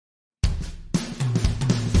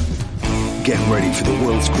Get ready for the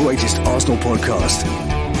world's greatest Arsenal podcast.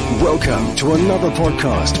 Welcome to another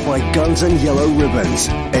podcast by Guns and Yellow Ribbons.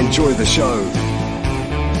 Enjoy the show.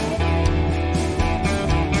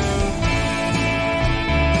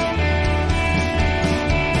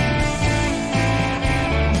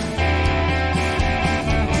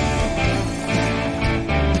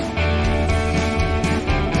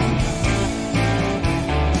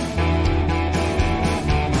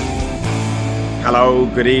 Hello,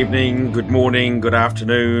 good evening, good morning, good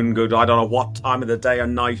afternoon, I don't know what time of the day or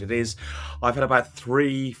night it is. I've had about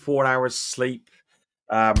 3-4 hours sleep.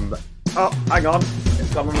 Hang on,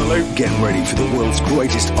 it's gone on the loop. Get ready for the world's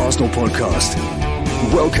greatest Arsenal podcast.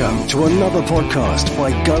 Welcome to another podcast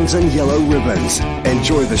by Guns and Yellow Ribbons.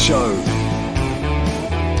 Enjoy the show.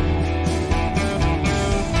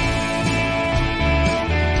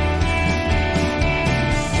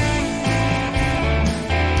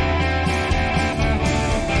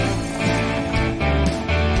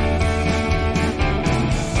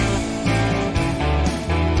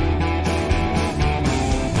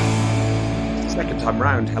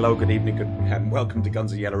 Round. Hello, good evening, and welcome to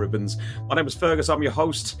Guns and Yellow Ribbons. My name is Fergus, I'm your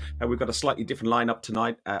host, and we've got a slightly different lineup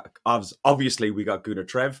tonight. Obviously, we got Gunnar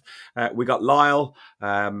Trev, we got Lyle,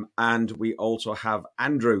 and we also have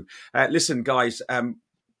Andrew. Listen, guys,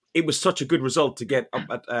 it was such a good result to get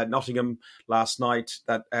up at Nottingham last night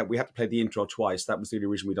that we had to play the intro twice. That was the only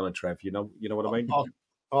reason we done it, Trev. You know what I mean?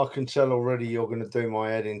 I can tell already you're going to do my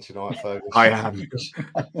head in tonight, Fergus. I am.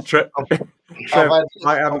 I've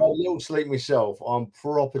had a little sleep myself. I'm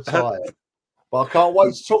proper tired. But I can't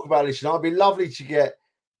wait to talk about this tonight. It'd be lovely to get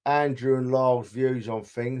Andrew and Lyle's views on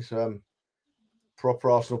things. Proper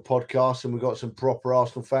Arsenal podcast, and we've got some proper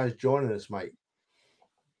Arsenal fans joining us, mate.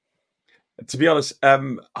 To be honest,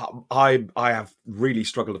 I have really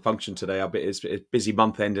struggled to function today. It's a busy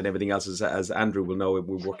month end and everything else, as Andrew will know.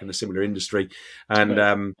 We work in a similar industry,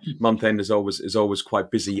 and month end is always quite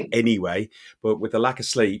busy anyway. But with the lack of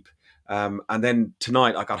sleep, and then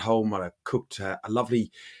tonight I got home and I cooked a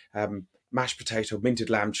lovely mashed potato, minted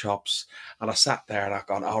lamb chops, and I sat there and I've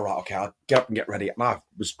gone, all right, okay, I'll get up and get ready. And I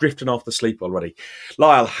was drifting off to sleep already.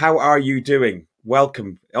 Lyle, how are you doing?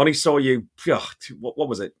 Welcome. I only saw you, what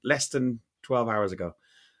was it, less than 12 hours ago.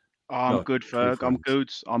 I'm good, Ferg.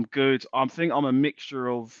 I'm good. I think I'm a mixture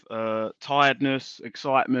of tiredness,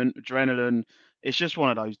 excitement, adrenaline. It's just one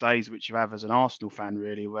of those days which you have as an Arsenal fan,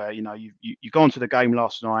 really, where you go into the game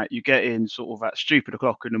last night, you get in sort of at stupid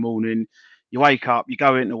o'clock in the morning, you wake up, you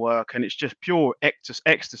go into work, and it's just pure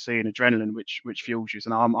ecstasy and adrenaline which fuels you.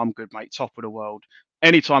 And I'm good, mate. Top of the world.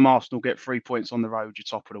 Anytime Arsenal get 3 points on the road, you're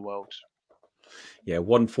top of the world. Yeah,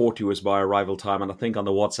 1:40 was my arrival time, and I think on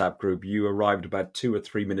the WhatsApp group you arrived about 2 or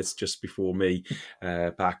 3 minutes just before me,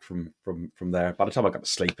 back from there. By the time I got to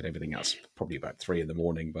sleep and everything else, probably about 3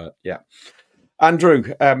 a.m. But yeah,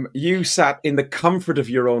 Andrew, you sat in the comfort of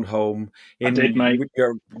your own home with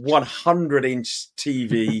your 100-inch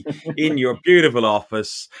TV in your beautiful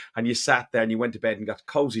office, and you sat there and you went to bed and got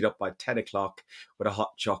cozied up by 10 o'clock with a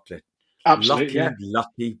hot chocolate. Absolutely,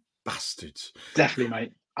 lucky bastards. Definitely,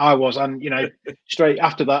 mate. I was, and straight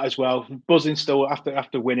after that as well, buzzing still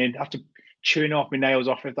after winning, after chewing off my nails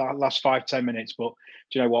off of that last 5-10 minutes. But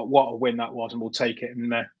do you know what a win that was, and we'll take it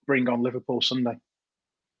and bring on Liverpool Sunday.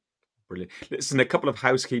 Brilliant. Listen, a couple of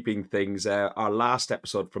housekeeping things. Our last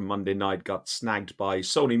episode from Monday night got snagged by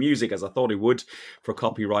Sony Music, as I thought it would, for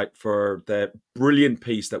copyright for the brilliant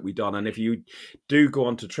piece that we done. And if you do go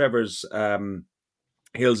onto Trevor's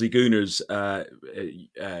Hilsey Gooner's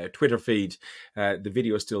Twitter feed, the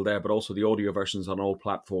video is still there, but also the audio versions on all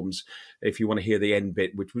platforms. If you want to hear the end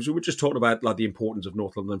bit, which was we were just talking about, like the importance of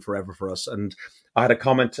North London forever for us. And I had a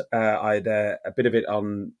comment, I had a bit of it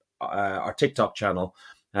on our TikTok channel,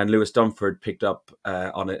 and Lewis Dunford picked up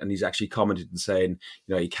on it, and he's actually commented and saying,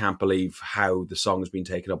 he can't believe how the song has been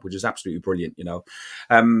taken up, which is absolutely brilliant.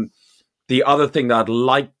 The other thing that I'd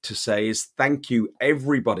like to say is thank you,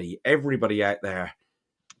 everybody out there.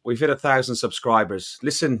 We've hit 1,000 subscribers.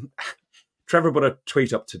 Listen, Trevor put a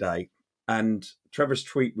tweet up today, and Trevor's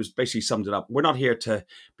tweet was basically summed it up. We're not here to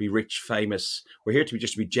be rich, famous. We're here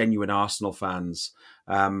to be genuine Arsenal fans.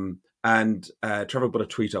 And Trevor put a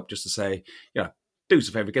tweet up just to say, do us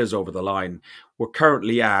a favour, get us over the line. We're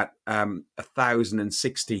currently at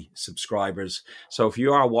 1,060 subscribers. So if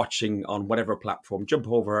you are watching on whatever platform, jump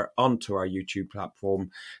over onto our YouTube platform,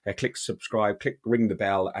 click subscribe, click ring the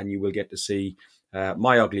bell, and you will get to see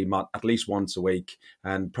my ugly mutt at least once a week,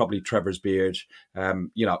 and probably Trevor's beard.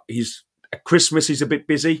 He's at Christmas, he's a bit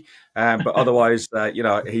busy, but otherwise,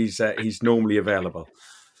 he's normally available.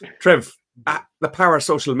 Trev, the power of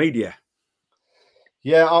social media.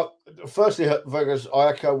 Yeah, firstly, Vegas, I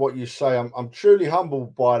echo what you say. I'm truly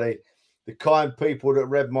humbled by the kind people that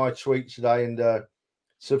read my tweet today and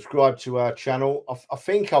subscribe to our channel. I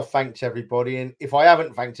think I've thanked everybody, and if I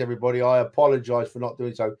haven't thanked everybody, I apologise for not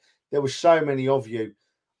doing so. There were so many of you.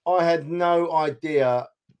 I had no idea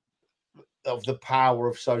of the power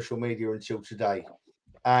of social media until today,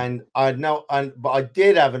 and but I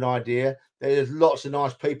did have an idea. There's lots of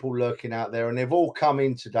nice people lurking out there, and they've all come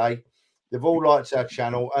in today. They've all liked our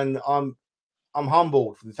channel, and I'm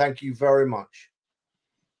humbled. Thank you very much.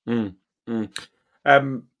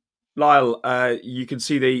 Lyle, you can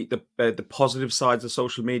see the positive sides of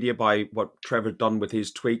social media by what Trevor done with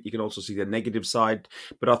his tweet. You can also see the negative side,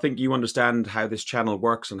 but I think you understand how this channel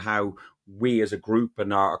works and how we as a group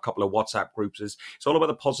and a couple of WhatsApp groups it's all about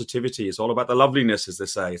the positivity. It's all about the loveliness, as they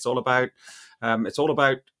say. It's all about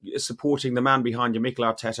supporting the man behind you, Mikel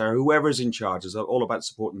Arteta, whoever's in charge. It's all about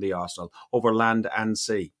supporting the Arsenal over land and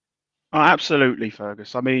sea. Oh, absolutely,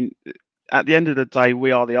 Fergus. I mean, at the end of the day,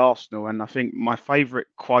 we are the Arsenal, and I think my favourite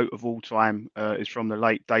quote of all time is from the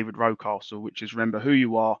late David Rocastle, which is "Remember who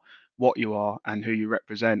you are, what you are, and who you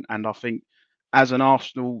represent." And I think, as an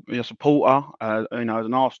Arsenal supporter, as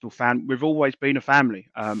an Arsenal fan, we've always been a family,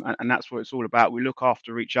 and that's what it's all about. We look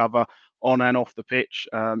after each other on and off the pitch.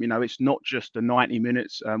 It's not just the 90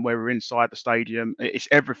 minutes where we're inside the stadium; it's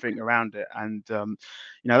everything around it, and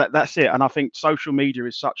that's it. And I think social media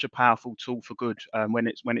is such a powerful tool for good when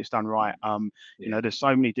it's done right. There's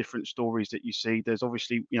so many different stories that you see. There's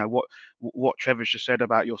obviously what Trevor's just said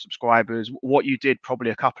about your subscribers, what you did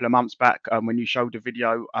probably a couple of months back when you showed a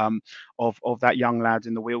video of that young lad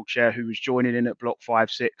in the wheelchair who was joining in at block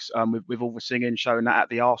 5-6 with all the singing, showing that at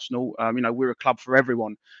the Arsenal. We're a club for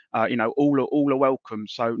everyone. All are welcome.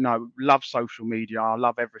 So no, love social media. I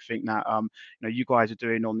love everything that you guys are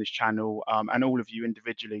doing on this channel, and all of you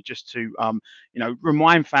individually, just to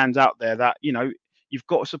remind fans out there that you've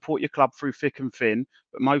got to support your club through thick and thin,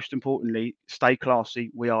 but most importantly, stay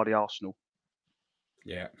classy. We are the Arsenal.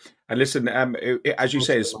 Yeah, and listen, as you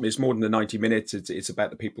say, it's more than the 90 minutes. It's about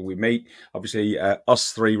the people we meet. Obviously,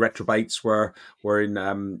 us three retrobates were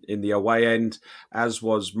in the away end, as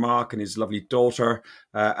was Mark and his lovely daughter,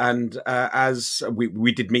 and as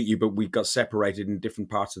we did meet you, but we got separated in different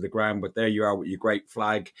parts of the ground. But there you are with your great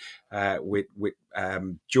flag, with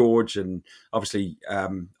George, and obviously I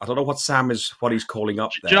don't know what he's calling up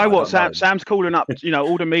there. Do you know what Sam's calling up?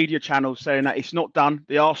 All the media channels saying that it's not done.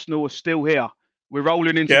 The Arsenal are still here. We're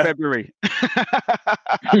rolling into February.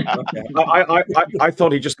 Okay. I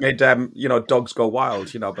thought he just made dogs go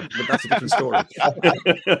wild, but that's a different story. Look at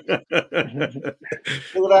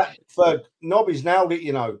that, Ferg. Nobby's nailed it.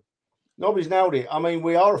 Nobby's nailed it. I mean,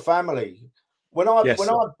 we are a family. When I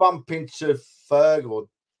bump into Ferg or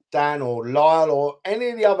Dan or Lyle or any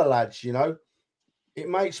of the other lads, it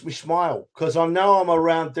makes me smile because I know I'm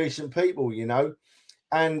around decent people,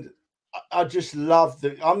 and I just love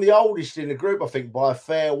I'm the oldest in the group, I think, by a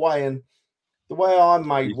fair way. And the way I'm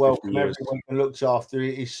made welcome everyone and looked after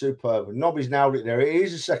it is superb. And Nobby's nailed it there. It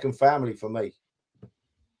is a second family for me.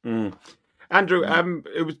 Andrew,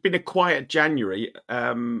 it's been a quiet January.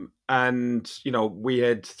 And, we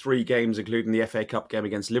had 3 games, including the FA Cup game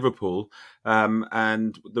against Liverpool.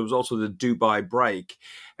 And there was also the Dubai break.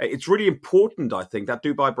 It's really important, I think, that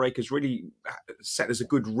Dubai break has really set as a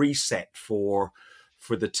good reset for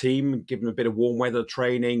the team, give them a bit of warm weather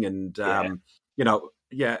training, and and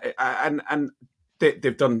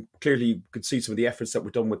they've done, clearly you could see some of the efforts that were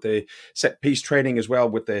done with the set piece training as well,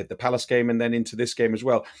 with the Palace game and then into this game as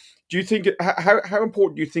well. Do you think how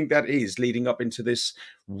important do you think that is leading up into this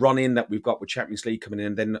run in that we've got with Champions League coming in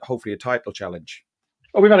and then hopefully a title challenge?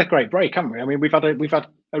 Oh, we've had a great break, haven't we? I mean, we've had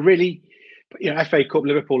a really, FA Cup,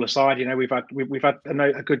 Liverpool aside, we've had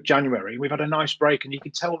a good January. We've had a nice break, and you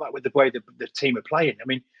can tell that with the way the team are playing. I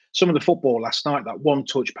mean, some of the football last night, that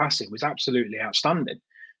one-touch passing was absolutely outstanding.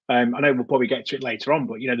 I know we'll probably get to it later on,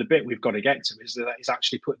 but the bit we've got to get to is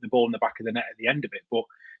actually putting the ball in the back of the net at the end of it. But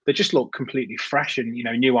they just look completely fresh and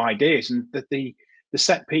new ideas, and the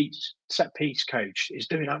set piece coach is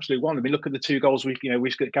doing absolutely well. I mean, look at the 2 goals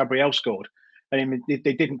Gabriel scored. I mean,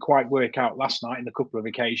 they didn't quite work out last night in a couple of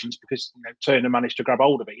occasions because Turner managed to grab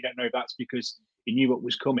hold of it. You don't know if that's because he knew what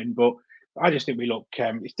was coming, but I just think we look.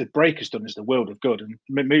 If the break has done us the world of good, and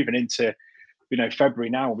moving into February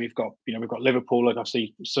now, we've got Liverpool.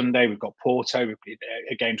 Obviously Sunday we've got Porto. We've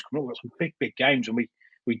got games coming up. We've got some big games, and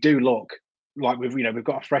we do look like we've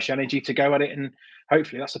got a fresh energy to go at it, and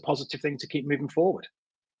hopefully that's a positive thing to keep moving forward.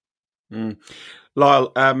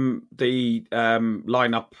 Lyle, the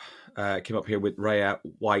lineup came up here with Raya,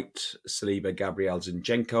 White, Saliba, Gabriel,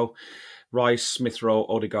 Zinchenko. Rice, Smith Rowe,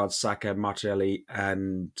 Odegaard, Saka, Martinelli,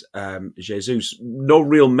 and Jesus. No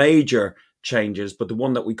real major changes, but the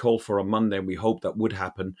one that we called for on Monday and we hoped that would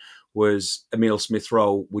happen was Emile Smith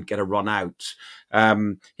Rowe would get a run out.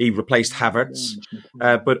 He replaced Havertz,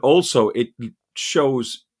 but also it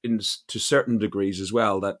shows to certain degrees as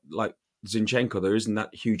well that, like Zinchenko, there isn't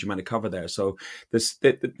that huge amount of cover there. So there's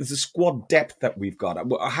a squad depth that we've got.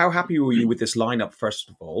 How happy were you with this lineup, first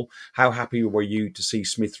of all? How happy were you to see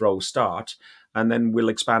Smith Rowe start? And then we'll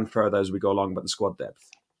expand further as we go along about the squad depth.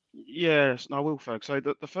 Yes, I will, folks. So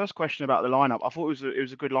the first question about the lineup, I thought it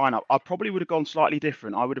was a good lineup. I probably would have gone slightly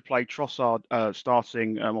different. I would have played Trossard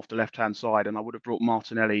starting off the left-hand side, and I would have brought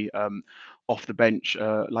Martinelli off the bench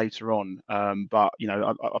later on. But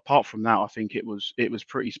apart from that, I think it was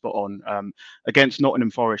pretty spot on. Against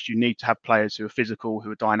Nottingham Forest, you need to have players who are physical,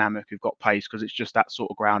 who are dynamic, who've got pace, because it's just that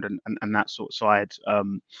sort of ground and that sort of side.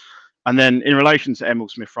 And then in relation to Emile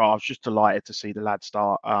Smith Rowe, I was just delighted to see the lad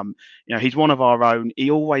start. He's one of our own. He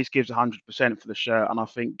always gives 100% for the shirt. And I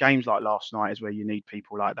think games like last night is where you need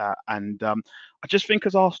people like that. And I just think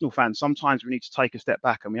as Arsenal fans, sometimes we need to take a step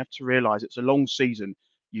back and we have to realise it's a long season.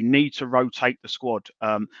 You need to rotate the squad.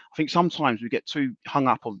 I think sometimes we get too hung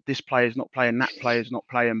up on this player's not playing, that player's not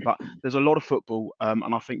playing, but there's a lot of football.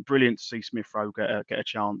 And I think brilliant to see Smith Rowe get a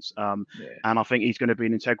chance. And I think he's going to be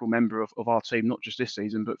an integral member of our team, not just this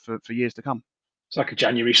season, but for years to come. It's like a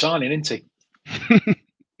January signing, isn't he?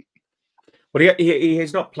 But he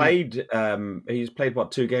has not played. He's played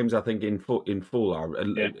 2 games, I think, in full,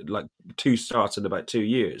 like 2 starts in about 2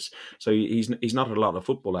 years. So he's not a lot of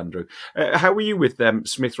football, Andrew. How were you with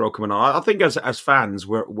Smith Rowe coming on? I think as fans,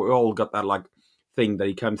 we're all got that like thing that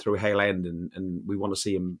he came through Hale End, and we want to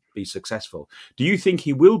see him be successful. Do you think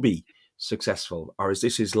he will be successful, or is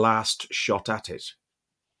this his last shot at it?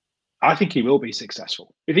 I think he will be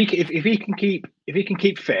successful if he can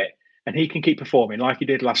keep fit. And he can keep performing like he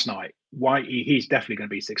did last night. He's definitely going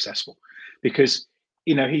to be successful, because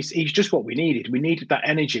he's just what we needed. We needed that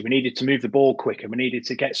energy. We needed to move the ball quicker. We needed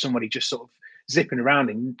to get somebody just sort of zipping around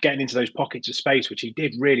and getting into those pockets of space, which he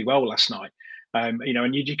did really well last night. And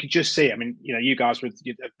you could just see. I mean, you guys were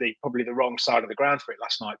probably the wrong side of the ground for it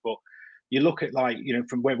last night, but you look at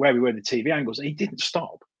from where we were in the TV angles, he didn't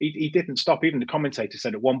stop. He didn't stop. Even the commentator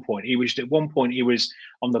said at one point he was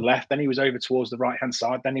on the left, then he was over towards the right hand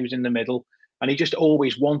side, then he was in the middle, and he just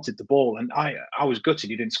always wanted the ball. And I was gutted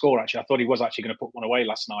he didn't score. Actually, I thought he was actually going to put one away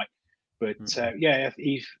last night. But I think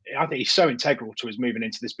he's so integral to us moving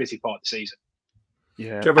into this busy part of the season.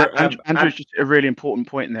 Yeah, Andrew's just a really important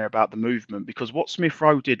point in there about the movement, because what Smith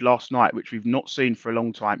Rowe did last night, which we've not seen for a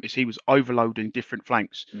long time, is he was overloading different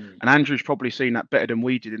flanks. And Andrew's probably seen that better than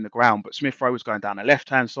we did in the ground. But Smith Rowe was going down the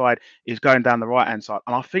left-hand side, he's going down the right-hand side.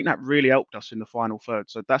 And I think that really helped us in the final third.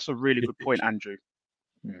 So that's a really good point, Andrew.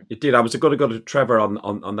 It did. I was going to go to Trevor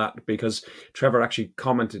on that, because Trevor actually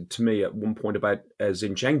commented to me at one point about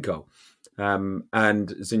Zinchenko. And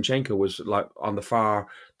Zinchenko was like on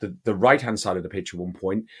the right-hand side of the pitch at one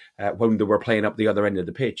point when they were playing up the other end of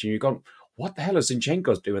the pitch. And you're going, what the hell is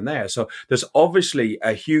Zinchenko's doing there? So there's obviously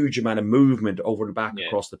a huge amount of movement over and back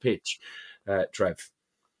across the pitch, Trev.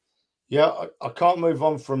 Yeah, I can't move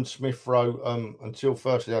on from Smith Rowe until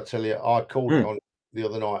firstly I tell you, I called it on the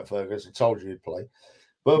other night, Fergus. I told you he'd play.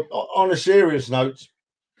 But on a serious note,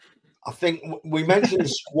 I think we mentioned the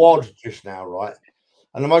squad just now, right?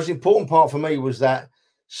 And the most important part for me was that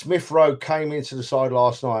Smith Rowe came into the side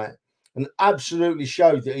last night and absolutely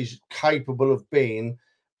showed that he's capable of being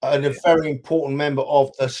a very important member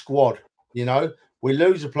of the squad. We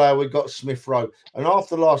lose a player, we've got Smith Rowe. And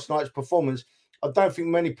after last night's performance, I don't think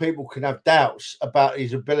many people can have doubts about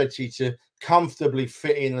his ability to comfortably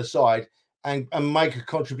fit in the side and make a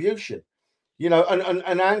contribution.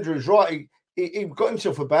 And Andrew's right. He got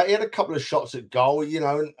himself about. He had a couple of shots at goal,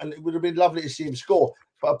 and it would have been lovely to see him score.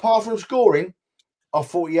 But apart from scoring, I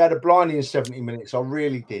thought he had a blinding 70 minutes. I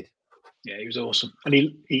really did. Yeah, he was awesome, and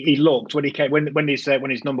he looked when he came when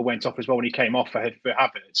his number went off as well. When he came off for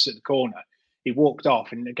Havertz at the corner, he walked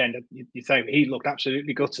off, and again, you say he looked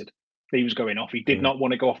absolutely gutted. He was going off. He did not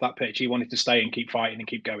want to go off that pitch. He wanted to stay and keep fighting and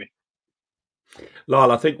keep going.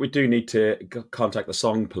 Lyle, I think we do need to contact the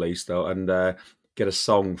song police though, and get a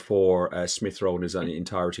song for Smith Rowe in his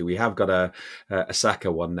entirety. We have got a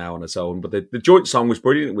Saka one now on its own, but the joint song was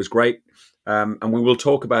brilliant. It was great. And we will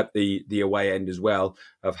talk about the away end as well,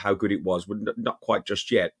 of how good it was. Not quite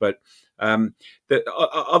just yet, but the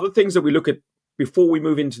other things that we look at before we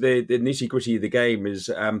move into the nitty-gritty of the game is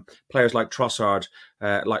players like Trossard,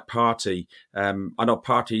 like Partey. I know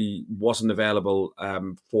Partey wasn't available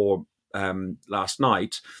for last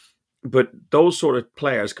night. but those sort of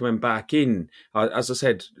players coming back in, as I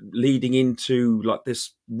said, leading into like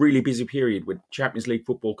this really busy period with Champions League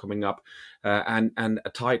football coming up, and a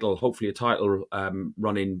title, hopefully a title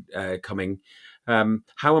running coming.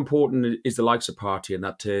 How important is the likes of Partey in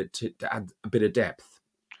that to add a bit of depth?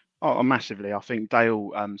 Oh, massively. I think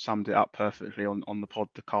Dale summed it up perfectly on the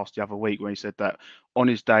podcast the other week when he said that on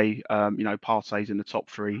his day, Partey's in the top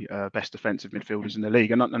three best defensive midfielders in the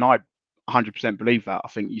league, and I 100% believe that. I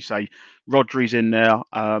think you say Rodri's in there,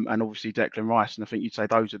 and obviously Declan Rice, and I think you'd say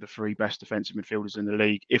those are the three best defensive midfielders in the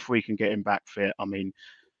league. If we can get him back fit, I mean,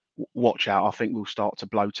 watch out. I think we'll start to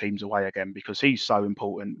blow teams away again because he's so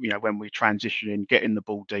important. When we transition in, getting the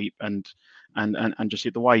ball deep and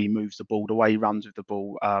just the way he moves the ball, the way he runs with the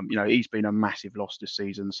ball. He's been a massive loss this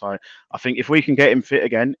season. So I think if we can get him fit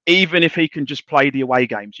again, even if he can just play the away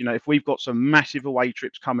games, if we've got some massive away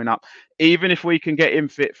trips coming up, even if we can get him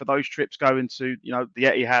fit for those trips going to, the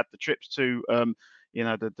Etihad, the trips to,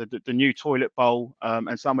 the new toilet bowl,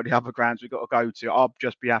 and some of the other grounds we've got to go to, I'll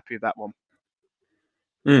just be happy with that one.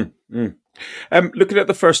 Looking at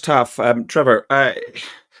the first half, Trevor,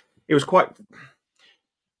 it was quite.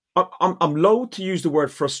 I'm loath to use the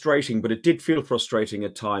word frustrating, but it did feel frustrating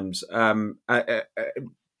at times. The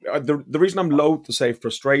reason I'm loath to say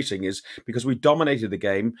frustrating is because we dominated the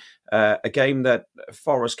game, a game that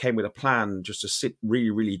Forest came with a plan just to sit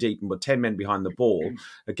really, really deep and put 10 men behind the ball,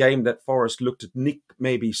 a game that Forest looked at nick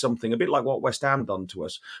maybe something, a bit like what West Ham done to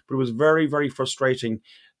us, but it was very, very frustrating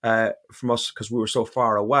from us because we were so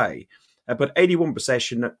far away. But 81%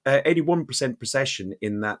 possession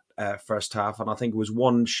in that first half, and I think it was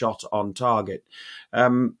one shot on target.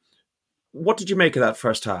 What did you make of that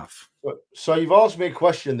first half? So you've asked me a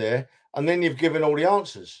question there, and then you've given all the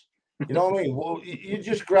answers. You know what I mean? Well, you're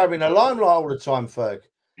just grabbing a limelight all the time, Ferg.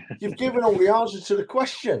 You've given all the answers to the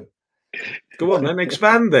question. Go on, then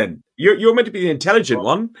expand. Then you're meant to be the intelligent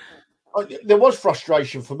one. There was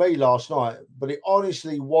frustration for me last night, but it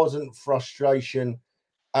honestly wasn't frustration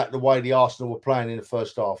at the way the Arsenal were playing in the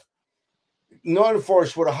first half. Nottingham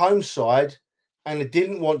Forest were a home side, and they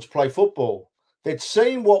didn't want to play football. They'd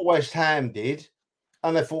seen what West Ham did,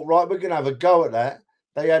 and they thought, right, we're going to have a go at that.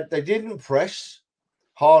 They didn't press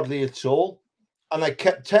hardly at all, and they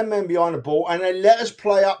kept 10 men behind the ball, and they let us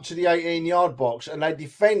play up to the 18-yard box, and they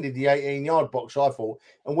defended the 18-yard box, I thought,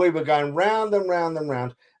 and we were going round and round and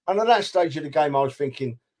round. And at that stage of the game, I was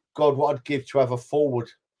thinking, God, what I'd give to have a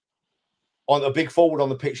big forward on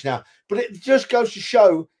the pitch now. But it just goes to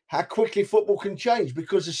show how quickly football can change,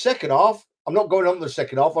 because the second half, I'm not going on to the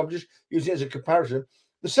second half, I'm just using it as a comparison.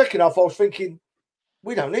 The second half, I was thinking,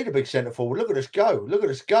 we don't need a big centre forward. Look at us go.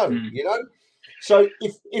 So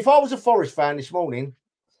if I was a Forest fan this morning,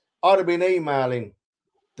 I'd have been emailing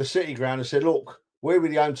the City Ground and said, look, we were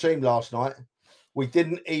the home team last night. We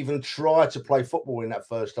didn't even try to play football in that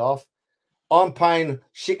first half. I'm paying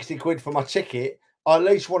 60 quid for my ticket. I at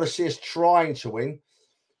least want to see us trying to win.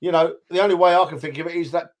 The only way I can think of it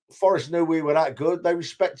is that Forest knew we were that good. They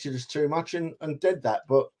respected us too much and did that.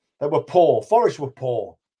 But they were poor. Forest were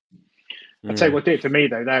poor. I'll tell you what did it for me,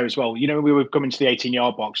 though, there as well. We were coming to the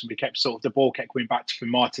 18-yard box and we kept the ball kept going back from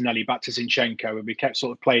Martinelli, back to Zinchenko, and we kept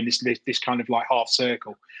sort of playing this kind of like half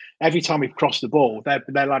circle. Every time we've crossed the ball, their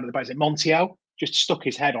lad at the back, Montiel, just stuck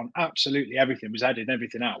his head on absolutely everything, was heading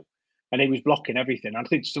everything out. And he was blocking everything. And I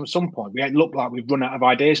think at some point we looked like we'd run out of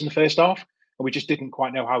ideas in the first half, and we just didn't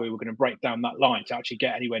quite know how we were going to break down that line to actually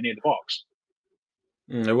get anywhere near the box.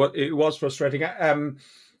 It was frustrating.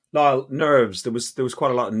 Lyle, nerves. There was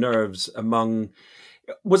quite a lot of nerves among.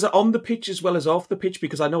 Was it on the pitch as well as off the pitch?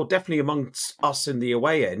 Because I know definitely amongst us in the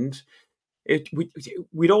away end,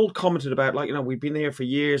 we'd all commented about, like, we've been there for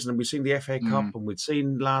years and we've seen the FA Cup and we'd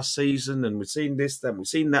seen last season and we've seen this, then we've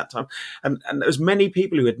seen that time. And there's many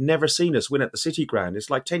people who had never seen us win at the City Ground. It's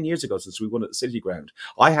like 10 years ago since we won at the City Ground.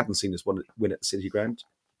 I hadn't seen us win at the City Ground.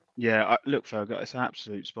 Yeah, look, Ferg, it's an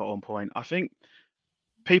absolute spot on point. I think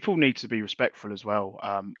people need to be respectful as well.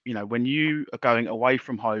 When you are going away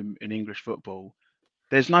from home in English football,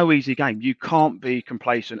 there's no easy game. You can't be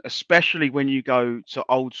complacent, especially when you go to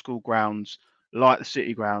old school grounds like the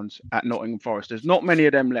City Grounds at Nottingham Forest. There's not many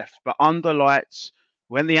of them left, but under lights,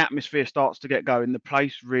 when the atmosphere starts to get going, the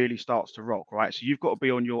place really starts to rock, right? So you've got to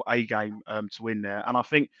be on your A game to win there. And I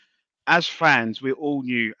think as fans, we all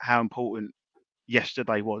knew how important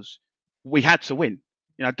yesterday was. We had to win.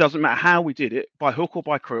 It doesn't matter how we did it, by hook or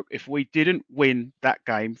by crook. If we didn't win that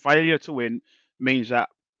game, failure to win means that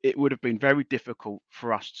it would have been very difficult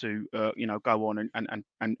for us to, go on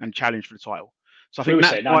and challenge for the title. So I think we were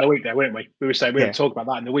saying that in the week there, weren't we? We were saying we were talking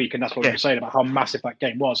about that in the week, and that's what we were saying about how massive that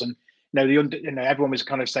game was. And everyone was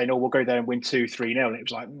kind of saying, "Oh, we'll go there and win 2-3-0," and it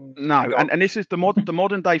was like, no. And this is the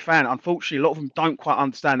modern day fan. Unfortunately, a lot of them don't quite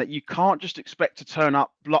understand that you can't just expect to turn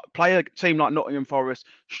up, play a team like Nottingham Forest,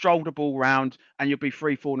 stroll the ball round, and you'll be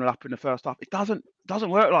 3-4 up in the first half. It doesn't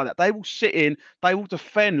work like that. They will sit in, they will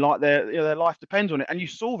defend like their life depends on it. And you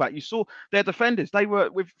saw that. You saw their defenders. They were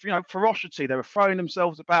with ferocity. They were throwing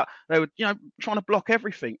themselves about. They were trying to block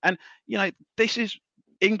everything. And this is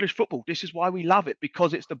English football. This is why we love it,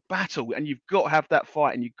 because it's the battle, and you've got to have that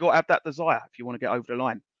fight, and you've got to have that desire if you want to get over the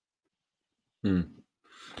line.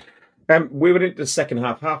 We went into the second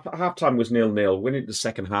half. Half time was 0-0. We went into the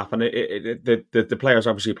second half, and the players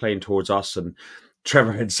obviously playing towards us. And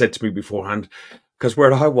Trevor had said to me beforehand, because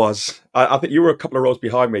where I was, I think you were a couple of rows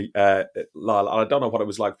behind me, Lyle. I don't know what it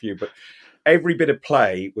was like for you, but every bit of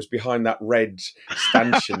play was behind that red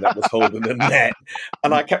stanchion that was holding the net.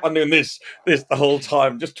 And I kept on doing this the whole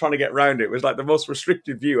time, just trying to get around it. It was like the most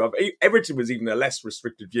restricted view. Everton was even a less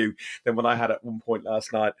restricted view than what I had at one point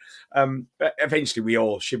last night. Eventually, we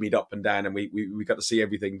all shimmied up and down, and we got to see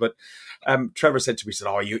everything. But Trevor said to me,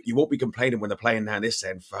 "Oh, you won't be complaining when they're playing down this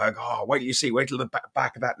end, Ferg. Oh, wait till you see. Wait till the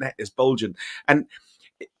back of that net is bulging." And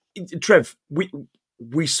Trev,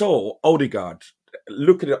 we saw Odegaard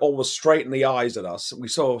looking at it almost straight in the eyes at us. We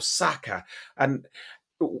saw Saka, and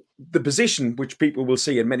the position which people will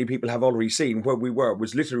see, and many people have already seen, where we were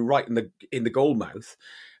was literally right in the goal mouth.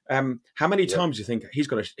 How many times do you think he's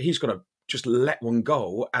gonna just let one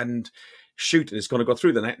go and shoot, and it's going to go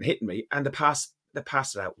through the net and hit me? And they passed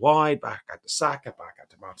it out wide, back out to Saka, back out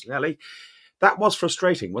to Martinelli. That was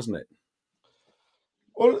frustrating, wasn't it?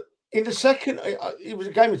 Well, in the second, it was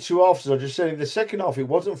a game of two halves. As I just said, in the second half, it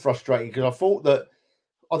wasn't frustrating because I thought that,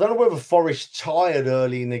 I don't know whether Forest tired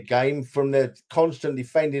early in the game from their constant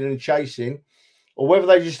defending and chasing, or whether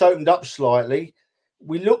they just opened up slightly.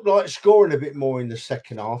 We looked like scoring a bit more in the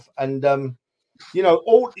second half, and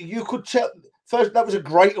all you could tell. First, that was a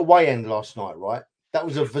great away end last night, right? That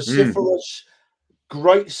was a vociferous,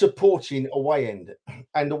 great supporting away end,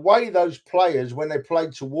 and the way those players, when they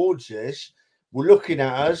played towards this, were looking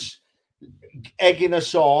at us, egging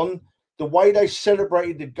us on. The way they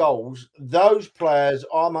celebrated the goals, those players,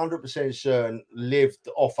 I'm 100% certain, lived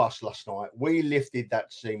off us last night. We lifted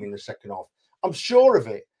that team in the second half. I'm sure of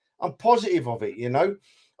it. I'm positive of it,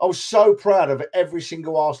 I was so proud of every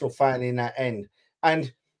single Arsenal fan in that end.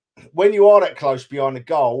 And when you are that close behind the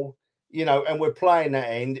goal, and we're playing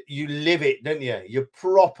that end, you live it, don't you? You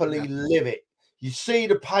properly live it. You see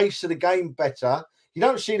the pace of the game better. You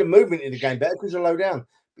don't see the movement in the game better because you're low down.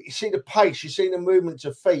 But you see the pace, you see the movement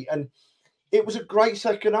of feet. And it was a great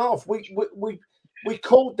second half. We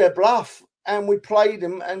called their bluff, and we played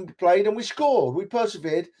them and we scored. We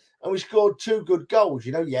persevered, and we scored two good goals.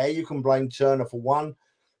 You can blame Turner for one,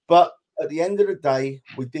 but at the end of the day,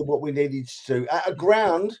 we did what we needed to do at a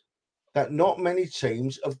ground that not many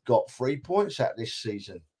teams have got 3 points at this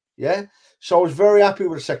season. Yeah. So I was very happy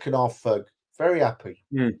with the second half, Ferg. Very happy.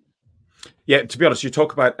 Yeah, to be honest, you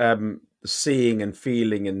talk about seeing and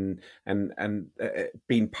feeling and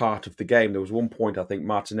being part of the game. There was one point, I think,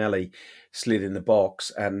 Martinelli slid in the box,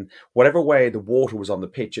 and whatever way the water was on the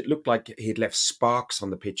pitch, it looked like he had left sparks on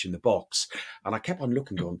the pitch in the box. And I kept on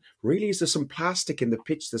looking, going, really, is there some plastic in the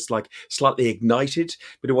pitch that's like slightly ignited?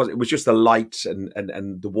 But it was just the light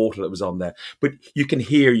and the water that was on there. But you can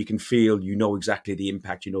hear, you can feel, exactly the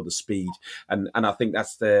impact, the speed. And I think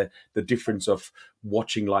that's the difference of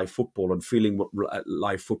watching live football and feeling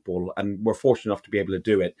live football. And we're fortunate enough to be able to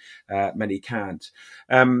do it. Many can't.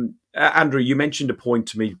 Andrew, you mentioned a point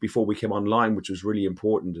to me before we came online, which was really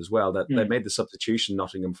important as well, that they made the substitution,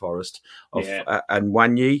 Nottingham Forest, of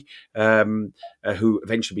Nwanyi, who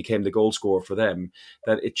eventually became the goal scorer for them,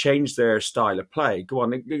 that it changed their style of play. Go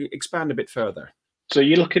on, expand a bit further. So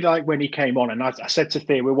you look at like when he came on, and I said to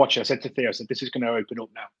Theo, we're watching, I said, this is going to open up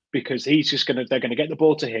now, because they're going to get the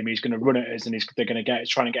ball to him, he's going to run at us, and they're going to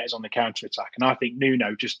trying to get us on the counter attack. And I think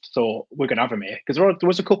Nuno just thought, we're going to have him here, because there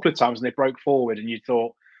was a couple of times when they broke forward and you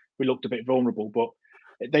thought we looked a bit vulnerable, but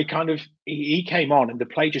they he came on and the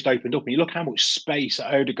play just opened up, and you look how much space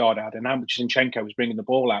that Odegaard had and how much Zinchenko was bringing the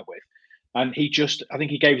ball out with. And I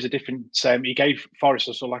think he gave us a different, he gave Forest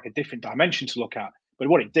a sort of like a different dimension to look at. But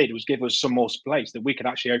what it did was give us some more space that we could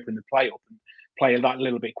actually open the play up and play that a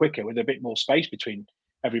little bit quicker with a bit more space between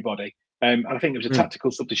everybody. And I think it was a tactical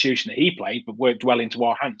substitution that he played, but worked well into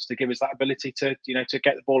our hands to give us that ability to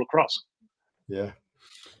get the ball across. Yeah.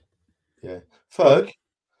 Ferg.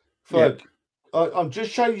 I'm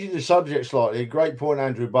just changing the subject slightly. Great point,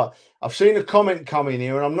 Andrew. But I've seen a comment come in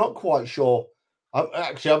here, and I'm not quite sure.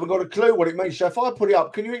 I haven't got a clue what it means. So if I put it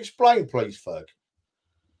up, can you explain, please, Ferg?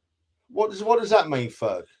 What does that mean,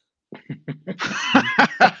 Ferg?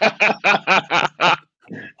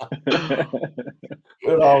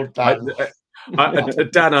 Good old Dan.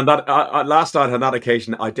 Dan, on that last night on that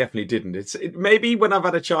occasion, I definitely didn't. Maybe when I've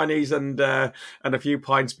had a Chinese and a few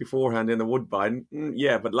pints beforehand in the Woodbine,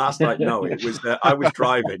 yeah. But last night, no, it was I was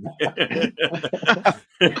driving.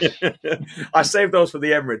 I saved those for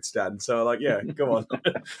the Emirates, Dan. So, like, yeah, go on.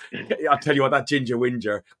 I'll tell you what, that Ginger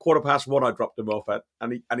Whinger, 1:15, I dropped him off at,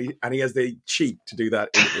 and he has the cheek to do that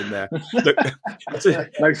in there. Look,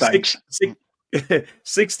 no thanks.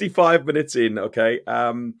 65 minutes in, okay.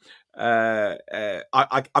 I'm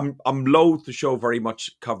loath to show very much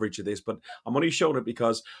coverage of this, but I'm only showing it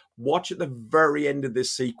because watch at the very end of this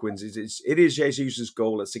sequence. It is Jesus'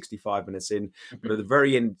 goal at 65 minutes in, but at the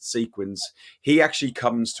very end sequence, he actually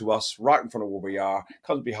comes to us right in front of where we are,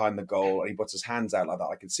 comes behind the goal, and he puts his hands out like that.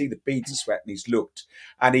 I can see the beads of sweat, and he's looked,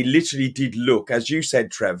 and he literally did look, as you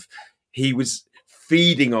said, Trev. He was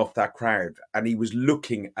feeding off that crowd, and he was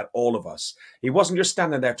looking at all of us. He wasn't just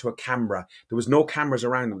standing there to a camera. There was no cameras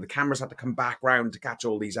around him. The cameras had to come back round to catch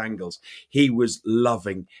all these angles. He was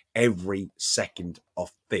loving every second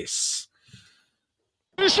of this.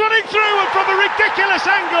 He's running through, and from a ridiculous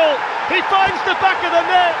angle, he finds the back of the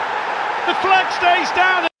net. The flag stays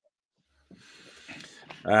down.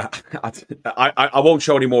 I won't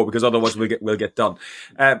show any more because otherwise we'll get done.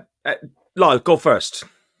 Lyle, go first.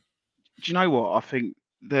 Do you know what? I think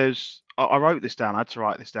I wrote this down. I had to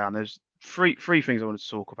write this down. There's three things I wanted to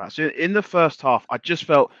talk about. So in the first half, I just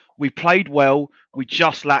felt we played well. We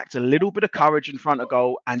just lacked a little bit of courage in front of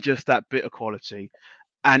goal and just that bit of quality.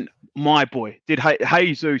 And my boy, did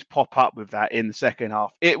Jesus pop up with that in the second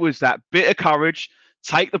half? It was that bit of courage,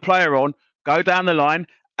 take the player on, go down the line,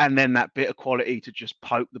 and then that bit of quality to just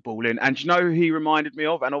poke the ball in. And you know who he reminded me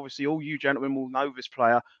of? And obviously all you gentlemen will know this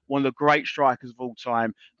player, one of the great strikers of all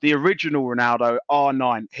time, the original Ronaldo,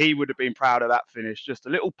 R9. He would have been proud of that finish. Just a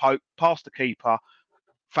little poke past the keeper,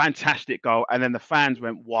 fantastic goal. And then the fans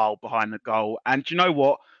went wild behind the goal. And you know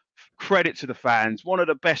what? Credit to the fans. One of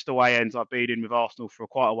the best away ends I've been in with Arsenal for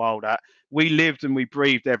quite a while. That we lived and we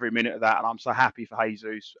breathed every minute of that. And I'm so happy for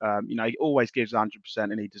Jesus. He always gives 100%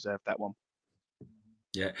 and he deserved that one.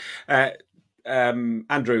 Yeah.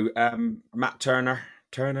 Andrew, Matt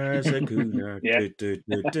Turner's a gooner. Yeah.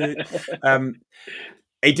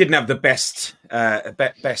 He didn't have the best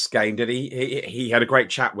game, did he? He had a great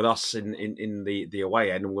chat with us in the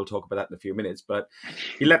away end, and we'll talk about that in a few minutes. But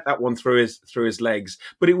he let that one through his legs.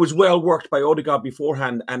 But it was well worked by Odegaard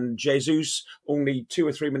beforehand, and Jesus only 2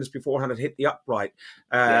 or 3 minutes beforehand had hit the upright.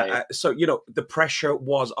 So the pressure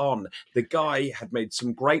was on. The guy had made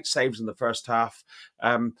some great saves in the first half,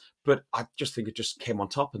 but I just think it just came on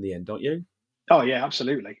top in the end, don't you? Oh yeah,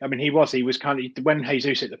 absolutely. I mean, he was kind of, when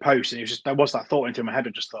Jesus hit the post, and there was that thought into my head.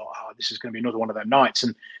 I just thought, this is going to be another one of them nights,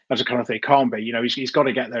 and as a kind of thing, it can't be. He's got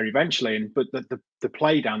to get there eventually. But the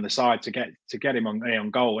play down the side to get him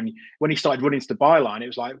on goal, and when he started running to the byline, it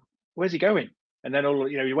was like, where's he going? And then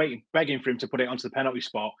you're waiting, begging for him to put it onto the penalty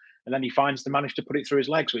spot, and then he managed to put it through his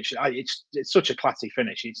legs, which it's such a classy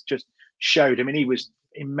finish. It's just showed. I mean, he was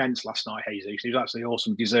immense last night, Jesus. He was absolutely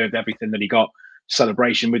awesome. Deserved everything that he got.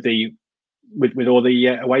 Celebration with all the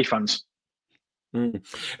away fans.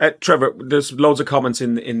 Trevor, there's loads of comments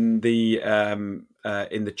in the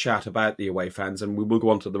chat about the away fans, and we will go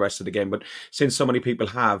on to the rest of the game. But since so many people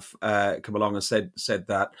have come along and said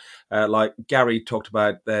that, like Gary talked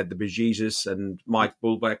about the bejesus, and Mike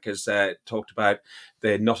Bulbeck has talked about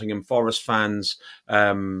the Nottingham Forest fans.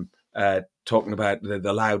 Talking about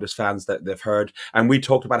the loudest fans that they've heard, and we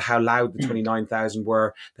talked about how loud the 29,000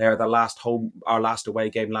 were there. Our last away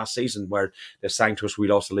game last season, where they sang to us, we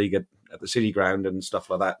lost the league at the City Ground and stuff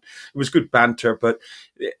like that. It was good banter, but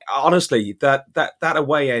honestly, that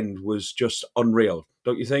away end was just unreal,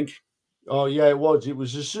 don't you think? Oh yeah, it was. It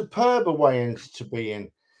was a superb away end to be in.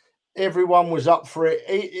 Everyone was up for it,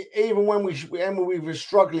 even when we were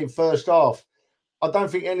struggling first half. I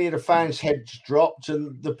don't think any of the fans' heads dropped,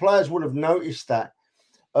 and the players would have noticed that.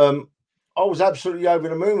 I was absolutely over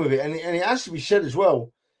the moon with it, and it has to be said as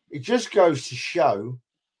well. It just goes to show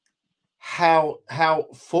how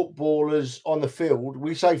footballers on the field.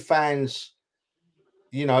 We say fans,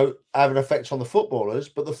 have an effect on the footballers,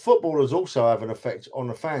 but the footballers also have an effect on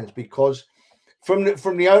the fans, because from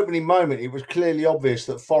the opening moment, it was clearly obvious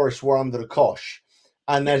that Forest were under the cosh,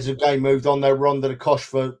 and as the game moved on, they were under the cosh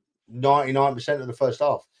for 99% of the first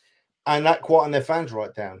half, and that quietened their fans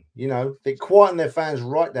right down. They quietened their fans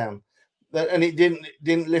right down, and it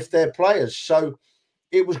didn't lift their players. So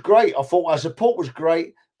it was great. I thought our support was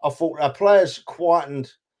great. I thought our players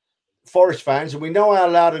quietened Forest fans, and we know how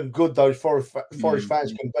loud and good those Forest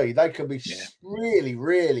fans can be. They can be really,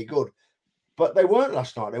 really good. But they weren't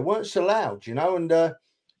last night. They weren't so loud, and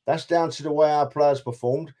that's down to the way our players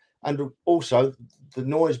performed, and also the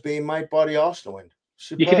noise being made by the Arsenal end.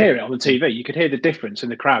 Superb. You could hear it on the TV. You could hear the difference in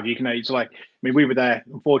the crowd. It's like, I mean, we were there.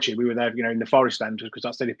 Unfortunately, we were there, in the Forest end because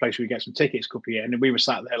that's the only place we get some tickets a couple of years. And we were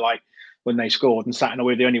sat there like when they scored and we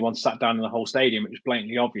were the only ones sat down in the whole stadium. It was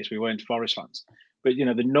blatantly obvious we weren't Forest fans. But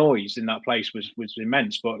the noise in that place was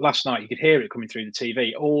immense. But last night you could hear it coming through the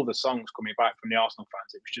TV. All the songs coming back from the Arsenal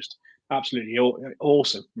fans. It was just absolutely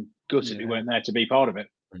awesome. Gutted we weren't there to be part of it.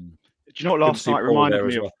 Do you know what last night reminded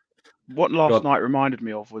me of? What last night reminded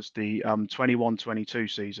me of was the 21-22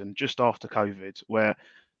 season, just after COVID, where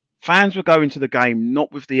fans were going to the game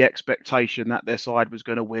not with the expectation that their side was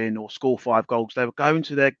going to win or score 5 goals. They were going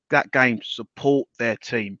to that game to support their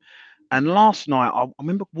team. And last night, I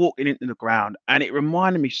remember walking into the ground, and it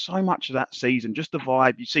reminded me so much of that season, just the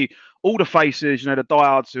vibe. You see all the faces, the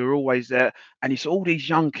diehards who are always there, and you see all these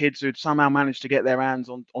young kids who'd somehow managed to get their hands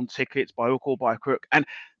on tickets by hook or by crook. And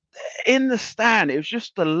in the stand, it was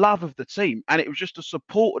just the love of the team, and it was just the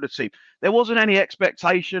support of the team. There wasn't any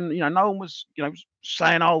expectation. No one was,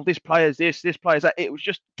 saying, "Oh, this player's this player's that." It was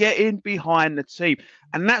just getting behind the team,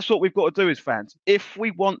 and that's what we've got to do as fans. If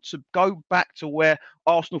we want to go back to where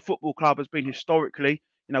Arsenal Football Club has been historically,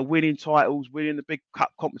 winning titles, winning the big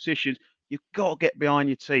cup competitions, you've got to get behind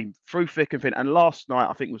your team through thick and thin. And last night,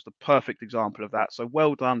 I think, was the perfect example of that. So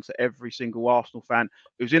well done to every single Arsenal fan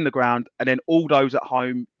who's in the ground, and then all those at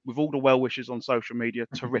home with all the well wishes on social media.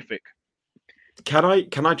 Terrific. Can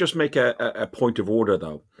I just make a point of order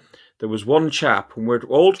though? There was one chap, and we're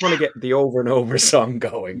all trying to get the Over and Over song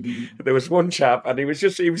going. There was one chap, and he was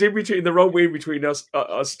in between the road between us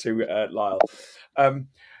two, Lyle.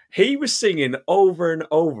 He was singing over and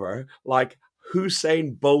over like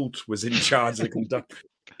Usain Bolt was in charge of the conductor.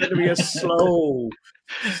 It'll be a slow,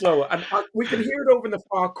 and we could hear it over in the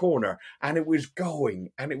far corner, and it was going.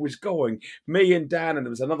 Me and Dan, and there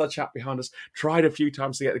was another chap behind us, tried a few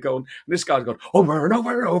times to get it going, and this guy's gone over and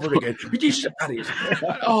over and over again.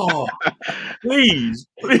 Oh, please.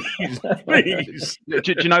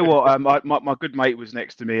 Do you know what? My good mate was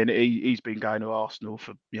next to me, and he's been going to Arsenal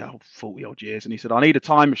for 40 odd years, and he said, "I need a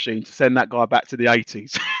time machine to send that guy back to the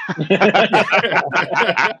 80s."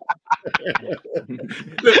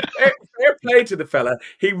 Look, fair play to the fella.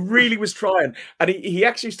 He really was trying, and he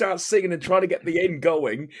actually started singing and trying to get the end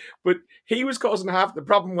going, but he was causing half the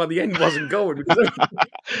problem when the end wasn't going because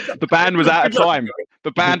the band was out of time.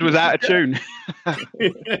 The band was out of tune.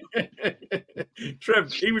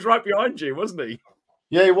 Trev, he was right behind you, wasn't he?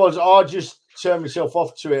 Yeah, he was. I just turned myself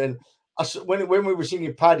off to it, and when we were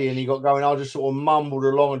singing Paddy and he got going, I just sort of mumbled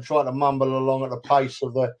along and tried to mumble along at the pace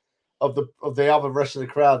of the other rest of the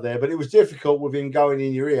crowd there, but it was difficult with him going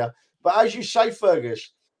in your ear. But as you say, Fergus,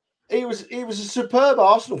 he was a superb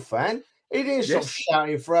Arsenal fan. He didn't stop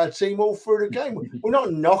shouting for our team all through the game. We're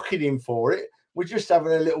not knocking him for it. We're just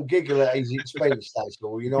having a little giggle at his expense. That's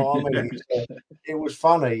all. You know what I mean? It was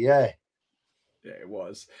funny, yeah. Yeah, it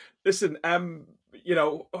was. Listen,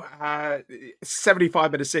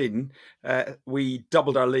 75 minutes in, we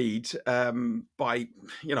doubled our lead by,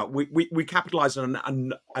 we capitalised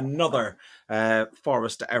on another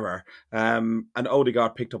Forest error. And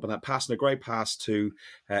Odegaard picked up on that pass, and a great pass to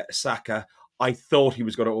Saka. I thought he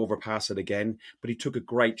was going to overpass it again, but he took a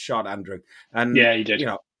great shot, Andrew. And yeah, he did.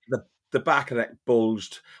 The back of that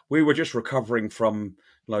bulged. We were just recovering from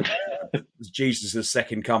Jesus'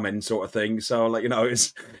 second coming sort of thing. So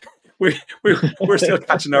it's we're still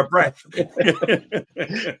catching our breath.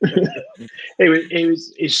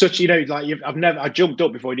 It's such I jumped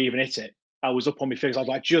up before he'd even hit it. I was up on my fingers. I was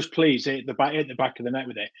like, just please hit the back of the net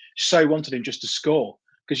with it. So wanted him just to score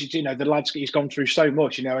because the lad's he's gone through so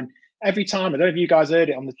much, and every time, I don't know if you guys heard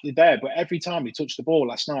it on there, but every time he touched the ball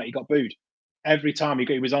last night, he got booed. Every time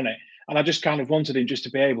he was on it. And I just kind of wanted him just to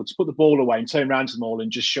be able to put the ball away and turn around to them all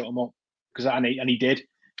and just shut them up. And he did.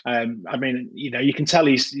 You can tell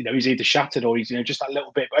he's either shattered or he's, just that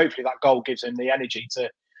little bit. But hopefully that goal gives him the energy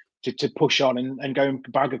to push on and go and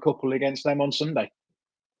bag a couple against them on Sunday.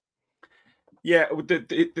 Yeah,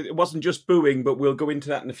 it wasn't just booing, but we'll go into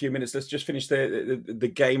that in a few minutes. Let's just finish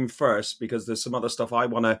the game first, because there's some other stuff I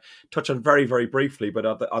want to touch on very, very briefly. But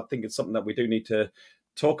I think it's something that we do need to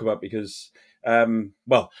talk about because, there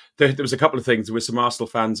was a couple of things. There were some Arsenal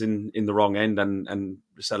fans in the wrong end and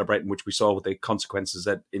celebrating, which we saw with the consequences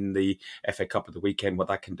that in the FA Cup of the weekend, what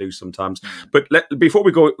that can do sometimes. But before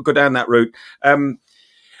we go down that route,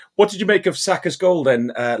 what did you make of Saka's goal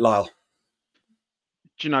then, Lyle?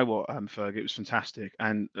 Do you know what, Ferg? It was fantastic.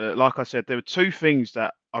 And like I said, there were two things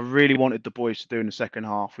that I really wanted the boys to do in the second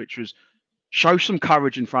half, which was show some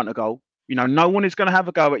courage in front of goal. No one is going to have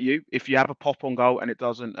a go at you if you have a pop on goal and it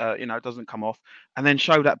doesn't, it doesn't come off. And then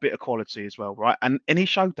show that bit of quality as well, right? And he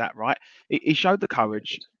showed that, right? He showed the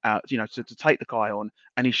courage, to take the guy on,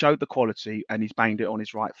 and he showed the quality, and he's banged it on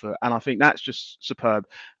his right foot. And I think that's just superb.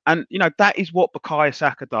 And that is what Bukayo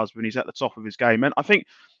Saka does when he's at the top of his game. And I think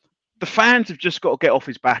the fans have just got to get off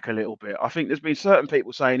his back a little bit. I think there's been certain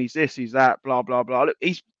people saying he's this, he's that, blah, blah, blah. Look,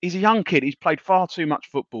 he's a young kid. He's played far too much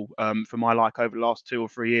football for my like over the last 2 or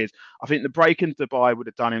 3 years. I think the break into Dubai would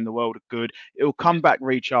have done him the world of good. It'll come back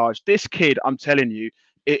recharged. This kid, I'm telling you,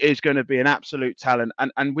 it is going to be an absolute talent.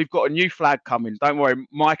 And we've got a new flag coming. Don't worry,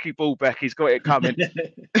 Mikey Bullbeck, he's got it coming.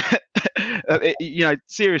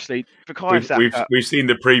 Seriously, we've seen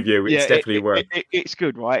the preview. It's definitely worth. It's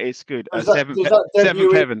good, right? It's good. Does that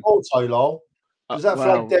debut in Porto, Lol? Does that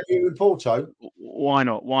flag debut in Porto? Why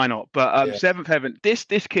not? But Seventh Heaven, this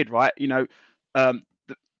kid, right? I'm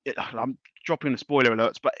dropping the spoiler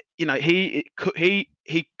alerts, but he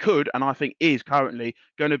could, and I think is currently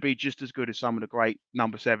going to be just as good as some of the great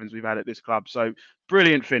number 7s we've had at this club. So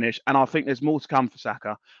brilliant finish, and I think there's more to come for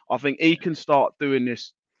Saka. I think he can start doing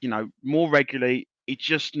this, more regularly. He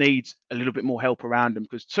just needs a little bit more help around him,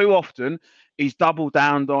 because too often he's double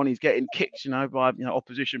downed on. He's getting kicked, by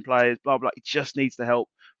opposition players, blah blah. He just needs the help.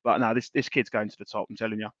 But no, this kid's going to the top. I'm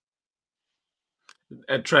telling you.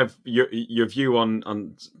 Trev, your view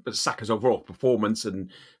on Saka's overall performance, and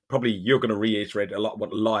probably you're going to reiterate a lot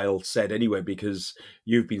what Lyle said anyway, because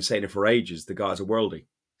you've been saying it for ages. The guy's a worldie.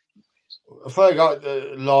 I feel like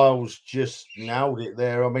Lyle's just nailed it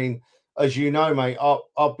there. I mean, as you know, mate,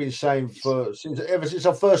 I've been saying ever since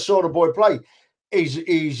I first saw the boy play,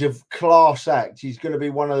 he's a class act. He's going to be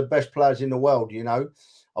one of the best players in the world. I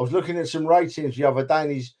was looking at some ratings the other day,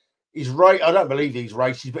 and he's rated. I don't believe he's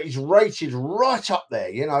rated, but he's rated right up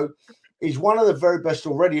there. He's one of the very best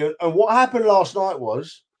already. And what happened last night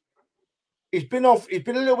was he's been a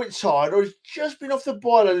little bit tired, or he's just been off the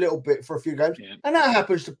boil a little bit for a few games, and that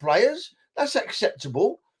happens to players. That's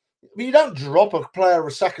acceptable. But you don't drop a player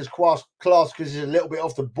of Saka's class because he's a little bit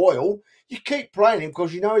off the boil. You keep playing him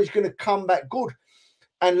because you know he's going to come back good.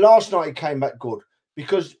 And last night he came back good,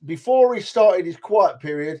 because before he started his quiet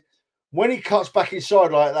period, when he cuts back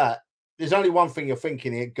inside like that, there's only one thing you're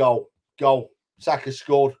thinking here: goal. Saka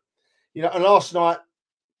scored. And last night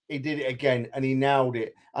he did it again, and he nailed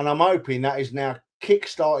it. And I'm hoping that is now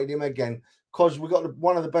kick-started him again, because we've got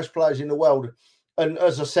one of the best players in the world. And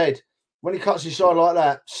as I said, when he cuts inside like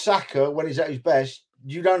that, Saka, when he's at his best,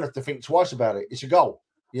 you don't have to think twice about it. It's a goal.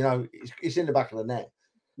 It's in the back of the net.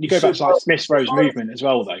 You go back to like Smith Rowe's movement as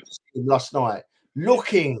well, though. Last night,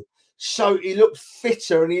 so he looked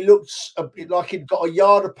fitter, and he looked like he'd got a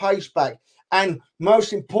yard of pace back. And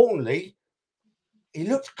most importantly, he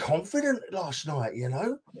looked confident last night.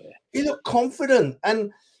 He looked confident,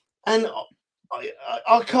 and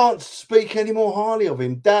I can't speak any more highly of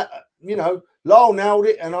him. That Lyle nailed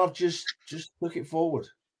it, and I've just took it forward.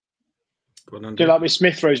 Do you like with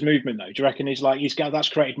Smith Rowe's movement though? Do you reckon that's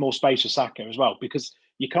created more space for Saka as well? Because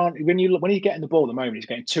you can't when he's getting the ball at the moment, he's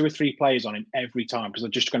getting 2 or 3 players on him every time, because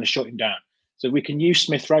they're just going to shut him down. So we can use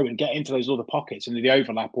Smith Rowe and get into those other pockets and the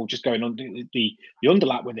overlap, or just going on the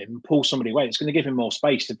underlap with him and pull somebody away. It's going to give him more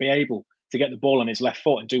space to be able to get the ball on his left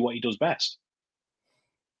foot and do what he does best.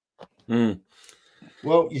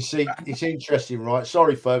 Well, you see, it's interesting, right?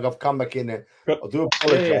 Sorry, Ferg, I've come back in there. I do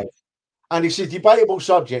apologise. Yeah. And it's a debatable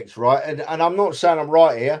subject, right? And I'm not saying I'm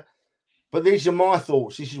right here, but these are my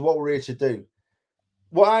thoughts. This is what we're here to do.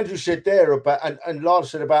 What Andrew said there about, and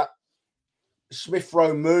Lars said about Smith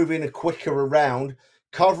Rowe moving quicker around,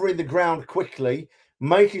 covering the ground quickly,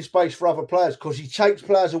 making space for other players, because he takes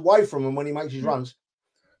players away from him when he makes his runs.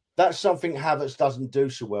 That's something Havertz doesn't do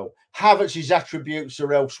so well. Havertz's attributes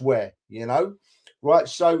are elsewhere, right?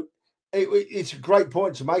 So it's a great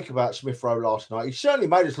point to make about Smith Rowe last night. He certainly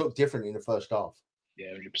made us look different in the first half. Yeah,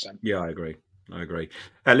 100%. Yeah, I agree.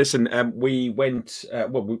 Listen, we went.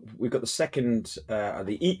 We got the second.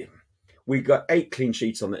 We got 8 clean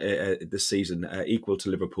sheets on this season, equal to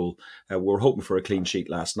Liverpool. We were hoping for a clean sheet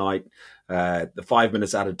last night. The 5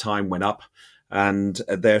 minutes added time went up, and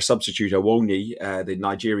their substitute Owoni, the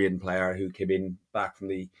Nigerian player who came in back from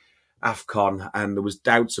the AFCON, and there was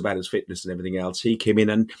doubts about his fitness and everything else. He came in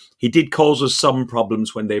and he did cause us some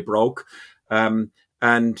problems when they broke.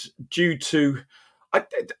 And due to,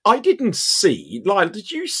 I didn't see, Lyle, did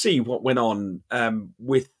you see what went on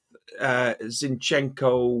with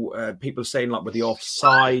Zinchenko, people saying like with the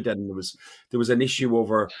offside, and there was an issue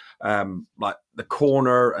over like the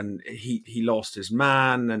corner, and he lost his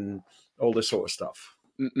man, and all this sort of stuff.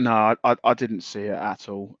 No, I didn't see it at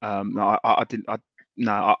all. No, I didn't.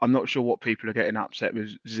 I'm not sure what people are getting upset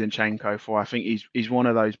with Zinchenko for. I think he's one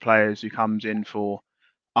of those players who comes in for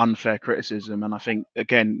unfair criticism, and I think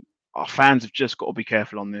again our fans have just got to be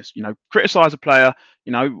careful on this. Criticize a player,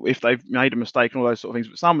 if they've made a mistake and all those sort of things.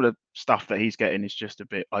 But some of the stuff that he's getting is just a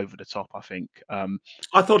bit over the top, I think.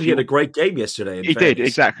 I thought he had a great game yesterday. He did,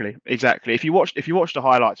 exactly. If you watch the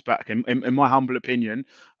highlights back, in my humble opinion,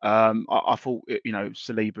 I thought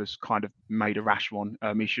Saliba's kind of made a rash one.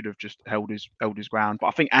 He should have just held his ground. But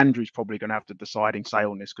I think Andrew's probably going to have the deciding say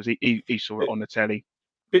on this because he saw it on the telly.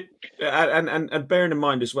 But, and bearing in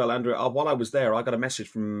mind as well, Andrew, while I was there, I got a message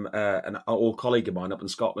from an old colleague of mine up in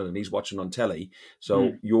Scotland, and he's watching on telly.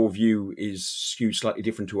 So your view is skewed slightly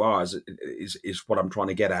different to ours, is what I'm trying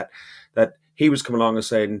to get at. That he was coming along and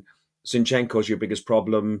saying, Zinchenko's your biggest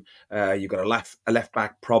problem. You've got a left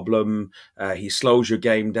back problem. He slows your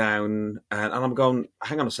game down. And I'm going,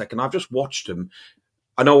 hang on a second. I've just watched him.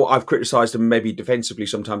 I know I've criticised him maybe defensively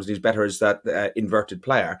sometimes, and he's better as that inverted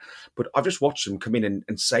player. But I've just watched him come in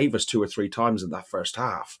and save us 2 or 3 times in that first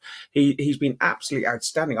half. He's been absolutely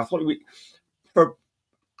outstanding. I thought for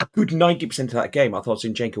a good 90% of that game, I thought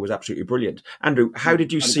Zinchenko was absolutely brilliant. Andrew, how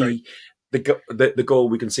did you see the goal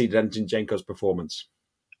we conceded and Zinchenko's performance?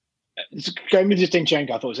 Going with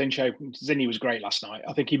Zinchenko, I thought Zinni was great last night.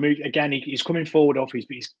 I think he moved again. He's coming forward off. He's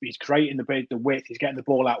creating the width. He's getting the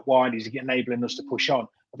ball out wide. He's enabling us to push on.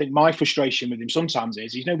 I think my frustration with him sometimes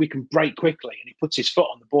is, we can break quickly, and he puts his foot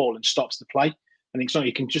on the ball and stops the play. I think so.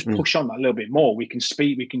 He can just push on that a little bit more. We can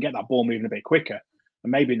speed. We can get that ball moving a bit quicker.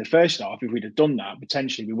 And maybe in the first half, if we'd have done that,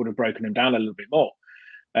 potentially we would have broken him down a little bit more.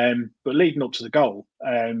 But leading up to the goal,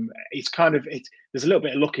 there's a little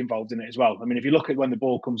bit of luck involved in it as well. I mean, if you look at when the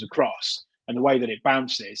ball comes across and the way that it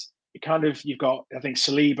bounces, you've got, I think,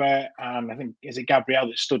 Saliba and I think, is it Gabriel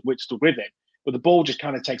that stood with it? But the ball just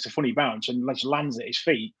kind of takes a funny bounce and just lands at his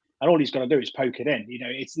feet. And all he's got to do is poke it in.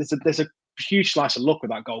 There's a huge slice of luck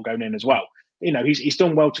with that goal going in as well. He's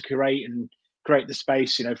done well to create the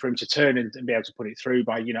space, for him to turn and be able to put it through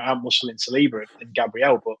by, out-muscling Saliba and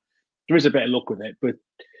Gabriel. But there is a bit of luck with it. But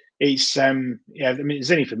it's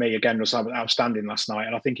Zinni for me again was outstanding last night,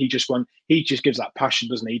 and I think he just gives that passion,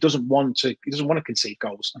 doesn't he? He doesn't want to concede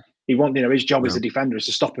goals. His job as a defender is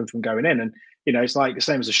to stop him from going in, and it's like the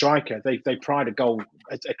same as a striker. They pride a goal,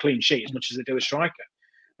 a clean sheet as much as they do a striker.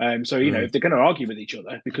 If they're going to argue with each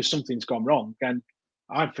other because something's gone wrong, then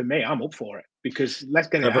for me, I'm up for it because let's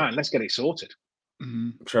get it out and let's get it sorted.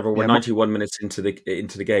 Trevor, we're 91 minutes into the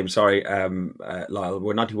game. Sorry, Lyle.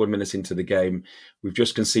 We're 91 minutes into the game. We've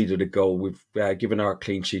just conceded a goal. We've given our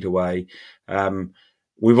clean sheet away.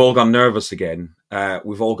 We've all gone nervous again.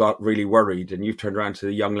 We've all got really worried. And you've turned around to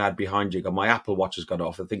the young lad behind you. My Apple Watch has got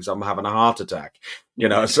off and thinks I'm having a heart attack.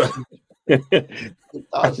 So.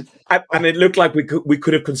 And it looked like we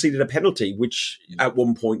could have conceded a penalty, which at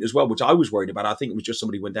one point as well, which I was worried about. I think it was just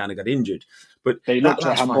somebody went down and got injured. But they looked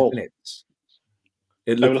at handball.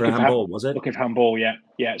 It looked for a handball, was it? Looking for handball, yeah.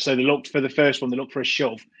 So they looked for the first one. They looked for a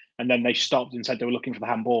shove, and then they stopped and said they were looking for the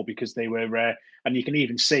handball because they were. And you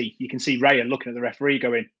can see Raya looking at the referee,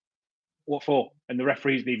 going, "What for?" And the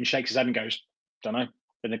referee even shakes his head and goes, "Don't know."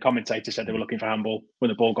 And the commentator said they were looking for handball when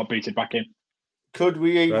the ball got booted back in. Could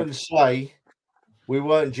we even say we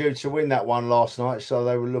weren't due to win that one last night, so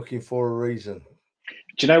they were looking for a reason?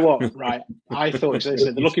 Do you know what? Right, I thought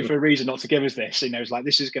they're looking for a reason not to give us this. It's like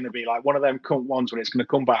this is going to be like one of them ones when it's going to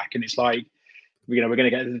come back, and it's like, we're going to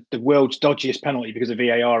get the world's dodgiest penalty because of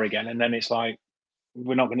VAR again, and then it's like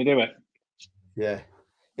we're not going to do it. Yeah,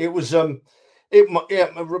 it was.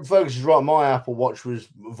 Fergus is right. My Apple Watch was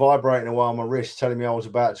vibrating away on my wrist, telling me I was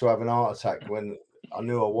about to have an heart attack when I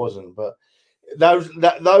knew I wasn't. But those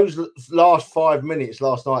last 5 minutes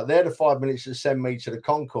last night, they're the 5 minutes that send me to the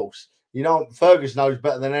concourse. Fergus knows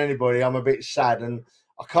better than anybody. I'm a bit sad and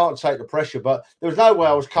I can't take the pressure, but there was no way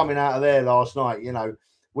I was coming out of there last night.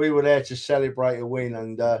 We were there to celebrate a win.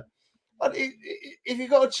 And if you've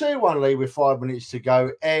got a 2-1 lead with 5 minutes to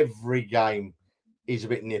go, every game is a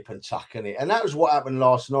bit nip and tuck, isn't it? And that was what happened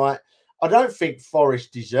last night. I don't think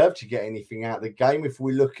Forest deserved to get anything out of the game. If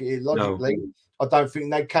we look at it logically, no. I don't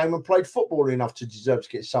think they came and played football enough to deserve to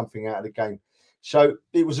get something out of the game. So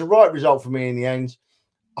it was the right result for me in the end.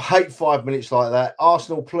 I hate 5 minutes like that.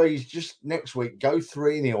 Arsenal, please, just next week, go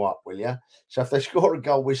 3-0 up, will you? So if they score a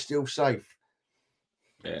goal, we're still safe.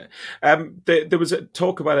 Yeah. There was a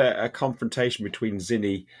talk about a confrontation between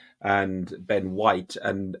Zinni and Ben White.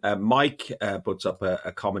 And Mike puts up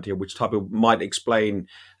a comment here, which type of might explain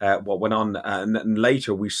what went on. And then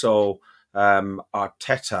later we saw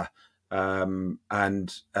Arteta and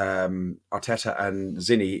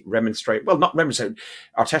Zinni remonstrate. Well, not remonstrate.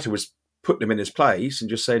 Arteta was putting him in his place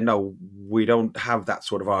and just saying, no, we don't have that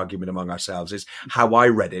sort of argument among ourselves, is how I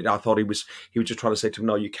read it. I thought he was just trying to say to him,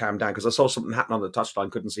 no, you calm down, because I saw something happen on the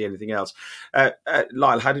touchline, couldn't see anything else.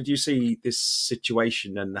 Lyle, how did you see this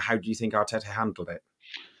situation, and how do you think Arteta handled it?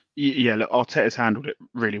 Yeah, look, Arteta's handled it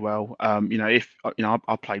really well. I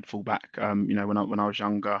played fullback, when I was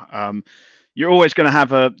younger. You're always going to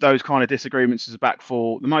have those kind of disagreements as a back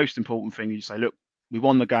four. The most important thing, you say, look, we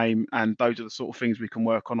won the game, and those are the sort of things we can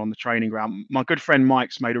work on the training ground. My good friend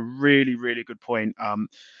Mike's made a really, really good point, about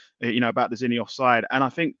the Zinni offside. And I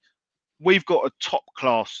think we've got a top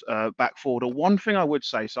class back forward. One thing I would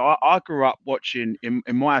say, so I grew up watching, in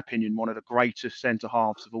my opinion, one of the greatest centre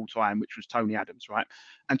halves of all time, which was Tony Adams, right?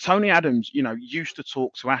 And Tony Adams, used to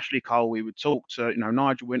talk to Ashley Cole. He would talk to,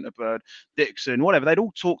 Nigel Winterbird, Dixon, whatever. They'd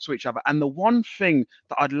all talk to each other. And the one thing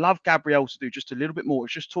that I'd love Gabriel to do just a little bit more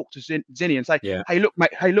is just talk to Zinni and say, hey, look,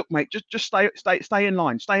 mate, just stay in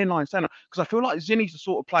line, stay in line. Because I feel like Zinni's the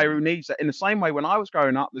sort of player who needs that. In the same way, when I was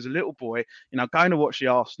growing up, there's a little boy, going to watch the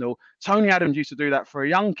Arsenal. Tony Adams used to do that for a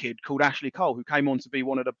young kid called Ashley Cole, who came on to be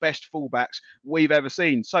one of the best fullbacks we've ever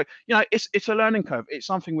seen. So, it's a learning curve. It's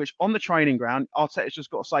something which on the training ground, Arteta's just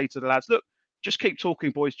got to say to the lads, look, just keep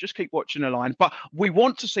talking, boys, just keep watching the line. But we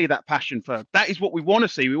want to see that passion first. That is what we want to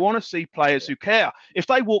see. We want to see players who care. If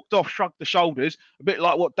they walked off, shrugged the shoulders, a bit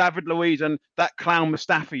like what David Luiz and that clown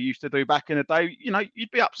Mustafi used to do back in the day,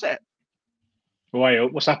 you'd be upset. Why?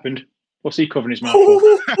 What's happened? What's he covering his mouth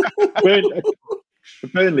for?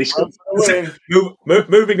 Burnley.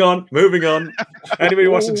 Moving on. Anybody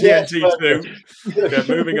watching TNT too? Yeah,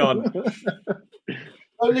 moving on.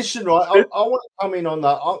 Oh, listen, right. I want to come in on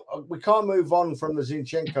that. We can't move on from the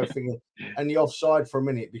Zinchenko thing and the offside for a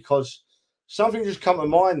minute, because something just come to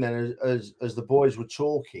mind then as the boys were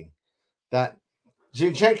talking, that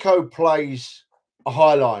Zinchenko plays a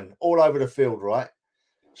high line all over the field, right?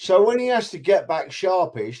 So when he has to get back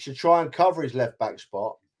sharpish to try and cover his left back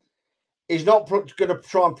spot, he's not going to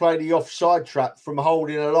try and play the offside trap from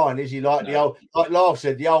holding a line, is he? Like Lars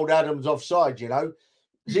said, the old Adams offside,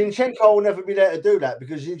 Zinchenko will never be there to do that,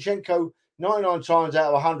 because Zinchenko 99 times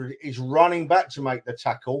out of 100 is running back to make the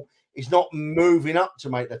tackle. He's not moving up to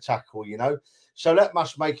make the tackle, So that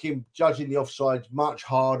must make him judging the offsides much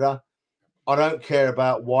harder. I don't care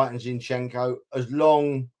about White and Zinchenko as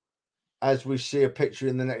long as we see a picture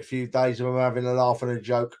in the next few days of them having a laugh and a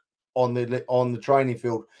joke on the training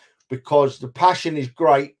field, because the passion is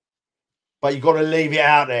great, but you've got to leave it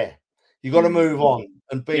out there. You've got to move on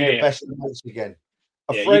and be the best of the mates again.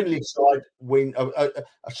 A friendly side win,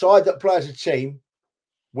 a side that plays a team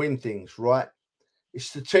win things, right?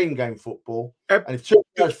 It's the team game, football. And if two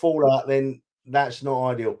guys fall out, then that's not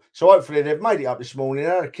ideal. So hopefully they've made it up this morning,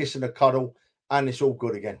 had a kiss and a cuddle, and it's all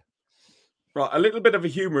good again. Right, a little bit of a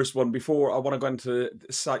humorous one before I want to go into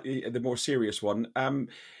slightly the more serious one.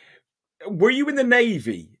 Were you in the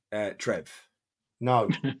Navy, Trev? No.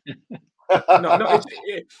 No.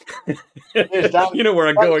 You know where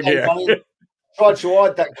I'm going here. Tried to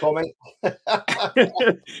hide that comment.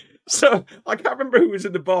 So I can't remember who was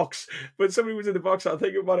in the box, but somebody was in the box. I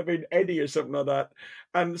think it might have been Eddie or something like that.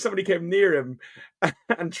 And somebody came near him,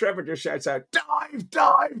 and Trevor just shouts out, "Dive,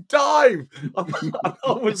 dive, dive!" I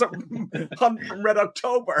thought it was a Hunt from Red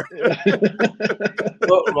October.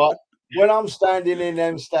 Look, right, when I'm standing in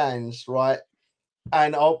them stands, right,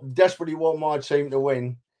 and I desperately want my team to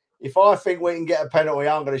win, if I think we can get a penalty,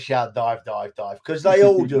 I'm going to shout, "Dive, dive, dive," because they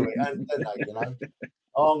all do it, and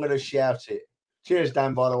I'm going to shout it. Cheers,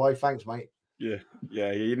 Dan, by the way. Thanks, mate.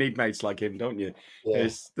 Yeah, you need mates like him, don't you? Yeah.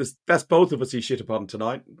 That's both of us he shit upon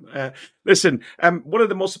tonight. Listen, one of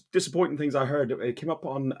the most disappointing things I heard, it came up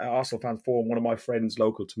on Arsenal Fans Forum. One of my friends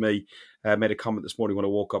local to me made a comment this morning when I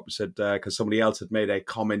woke up and said, because somebody else had made a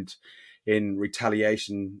comment in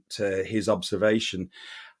retaliation to his observation.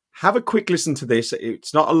 Have a quick listen to this.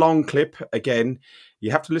 It's not a long clip. Again, you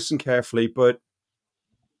have to listen carefully, but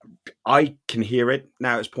I can hear it.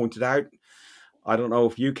 Now it's pointed out. I don't know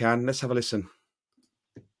if you can. Let's have a listen.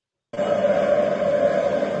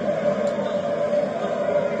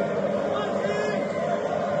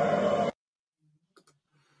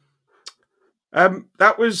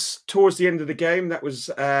 That was towards the end of the game. That was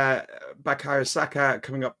Bukayo Saka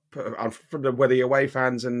coming up from where the away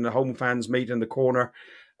fans and the home fans meet in the corner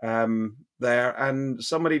there, and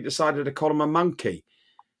somebody decided to call him a monkey.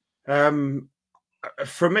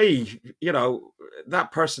 for me,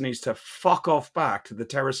 that person needs to fuck off back to the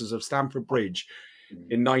terraces of Stamford Bridge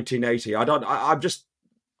in 1980. I'm just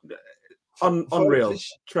unreal.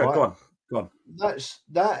 Trev, right? Go on. That's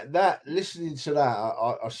that. Listening to that,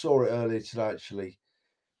 I saw it earlier today actually,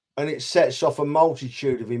 and it sets off a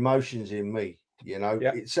multitude of emotions in me.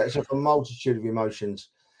 It sets off a multitude of emotions.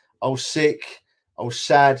 I was sick. I was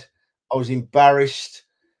sad. I was embarrassed,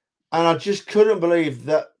 and I just couldn't believe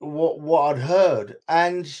that what I'd heard.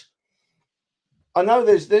 And I know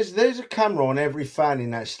there's a camera on every fan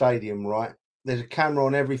in that stadium, right? There's a camera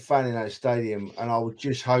on every fan in that stadium, and I would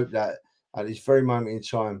just hope that at this very moment in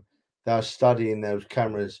time, they're studying those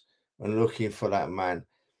cameras and looking for that man.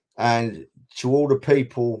 And to all the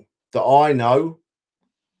people that I know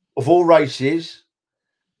of all races,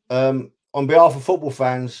 on behalf of football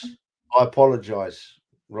fans, I apologise.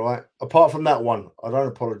 Right. Apart from that one, I don't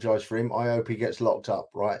apologise for him. I hope he gets locked up.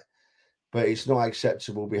 Right. But it's not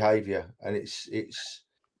acceptable behaviour, and it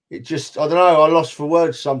just, I don't know. I lost for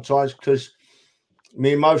words sometimes because my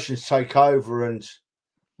emotions take over. And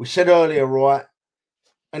we said earlier, right,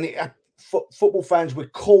 and football fans were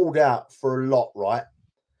called out for a lot, right?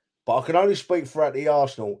 But I can only speak for at the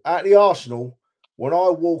Arsenal. At the Arsenal, when I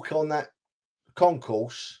walk on that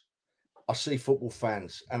concourse, I see football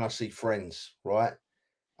fans and I see friends, right?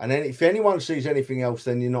 And then if anyone sees anything else,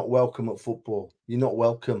 then you're not welcome at football. You're not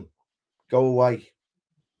welcome. Go away.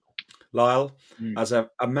 Lyle, as a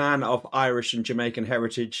man of Irish and Jamaican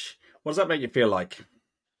heritage, what does that make you feel like?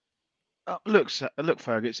 Look,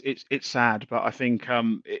 Ferg, it's sad, but I think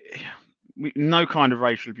no kind of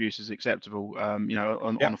racial abuse is acceptable. On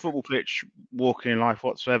a football pitch, walking in life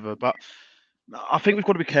whatsoever. But I think we've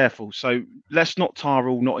got to be careful. So let's not tar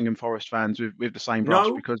all Nottingham Forest fans with the same brush,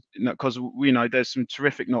 because there's some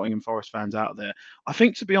terrific Nottingham Forest fans out there. I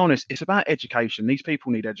think, to be honest, it's about education. These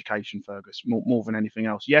people need education, Fergus, more than anything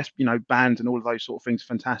else. Yes, bands and all of those sort of things are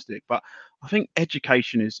fantastic, but I think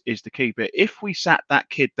education is the key bit. If we sat that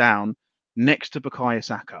kid down next to Bukayo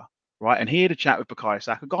Saka, right, and he had a chat with Bukayo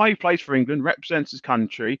Saka, a guy who plays for England, represents his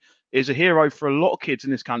country, is a hero for a lot of kids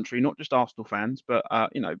in this country, not just Arsenal fans, but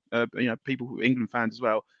people who are England fans as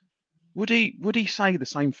well. Would he say the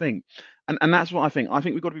same thing? And that's what I think. I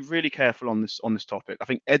think we've got to be really careful on this topic. I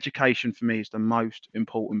think education for me is the most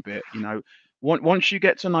important bit. Once you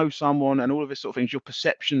get to know someone and all of this sort of things, your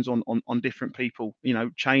perceptions on different people,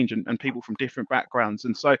 change, and people from different backgrounds.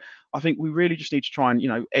 And so I think we really just need to try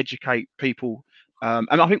and educate people.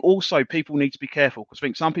 And I think also people need to be careful, because I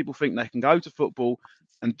think some people think they can go to football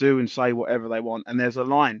and do and say whatever they want, and there's a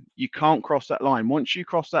line. You can't cross that line. Once you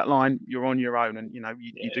cross that line, you're on your own, and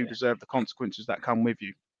you do deserve the consequences that come with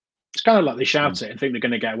you. It's kind of like they shout it and think they're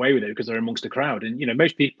going to get away with it because they're amongst the crowd. And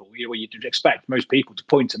most people, you'd expect most people to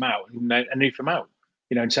point them out and leave them out,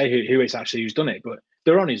 and say who it's actually who's done it. But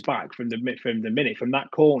they're on his back from that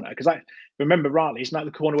corner, because I remember rightly, it's not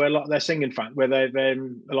the corner where a lot of their singing fans, where they've a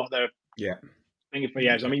lot of their singing for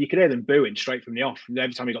years. I mean, you could hear them booing straight from the off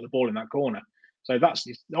every time he got the ball in that corner. So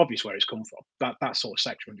it's obvious where it's come from, that sort of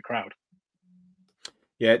section of the crowd.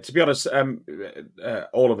 Yeah, to be honest,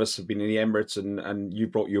 all of us have been in the Emirates, and you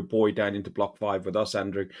brought your boy down into Block 5 with us,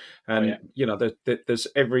 Andrew. And there's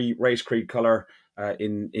every race, creed, colour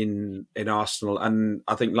in Arsenal. And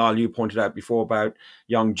I think, Lyle, you pointed out before about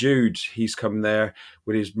young Jude. He's come there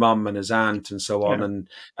with his mum and his aunt and so on.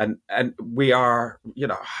 And we are,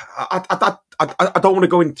 I don't want to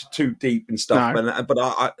go into too deep and stuff,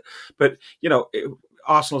 but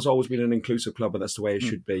Arsenal's always been an inclusive club, and that's the way it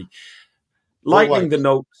should be. Lightening the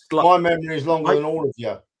note. My memory is longer than all of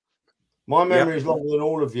you. My memory is longer than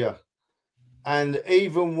all of you. And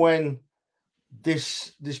even when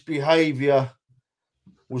this behaviour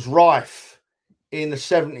was rife in the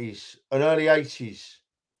 70s and early 80s,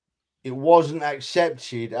 it wasn't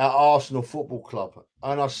accepted at Arsenal Football Club.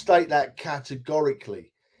 And I state that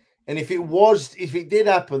categorically. And if it did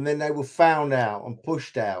happen, then they were found out and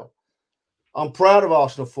pushed out. I'm proud of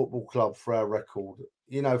Arsenal Football Club for our record,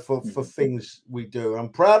 for things we do. I'm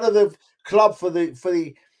proud of the club for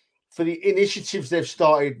the initiatives they've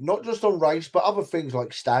started, not just on race, but other things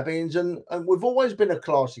like stabbings, and we've always been a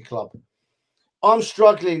classy club. I'm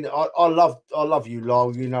struggling. I love you,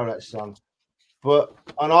 Lyle. You know that, son. And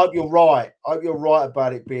I hope you're right. I hope you're right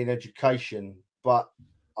about it being education, but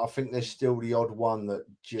I think there's still the odd one that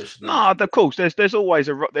just of course there's always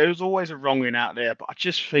a wronging out there, but I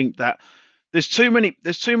just think that there's too many,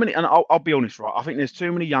 and I'll be honest, right? I think there's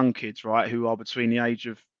too many young kids, right, who are between the age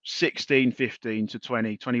of 16, 15 to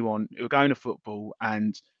 20, 21, who are going to football,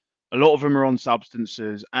 and a lot of them are on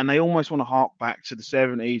substances, and they almost want to hark back to the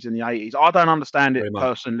 70s and the 80s. I don't understand it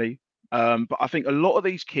personally. But I think a lot of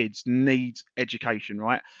these kids need education,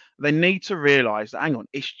 right? They need to realise that, hang on,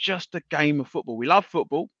 it's just a game of football. We love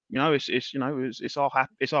football, it's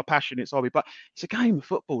our passion, it's hobby, but it's a game of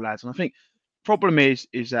football, lads. And I think problem is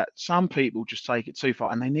that some people just take it too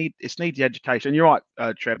far, and they need the education. You're right,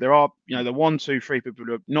 Trev. There are the 1, 2, 3 people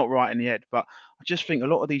who are not right in the head, but I just think a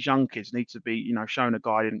lot of these young kids need to be shown a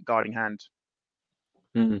guiding hand.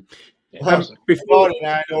 Mm. Before guiding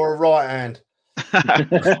hand or a right hand.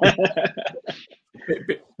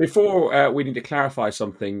 Before we need to clarify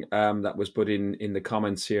something that was put in the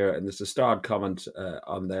comments here, and there's a starred comment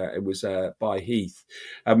on there. It was by Heath,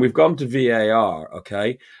 and we've gone to VAR,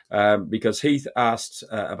 okay? Because Heath asked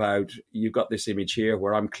about, you've got this image here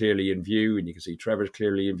where I'm clearly in view, and you can see Trevor's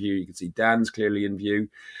clearly in view, you can see Dan's clearly in view,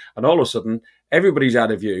 and all of a sudden everybody's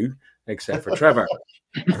out of view except for Trevor.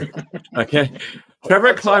 Okay.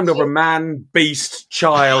 Trevor climbed over man, beast,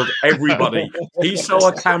 child, everybody. He saw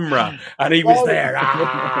a camera and he was there.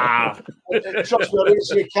 Ah! Trust me, I didn't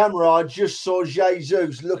see a camera. I just saw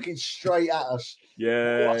Jesus looking straight at us.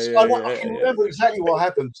 I can remember exactly what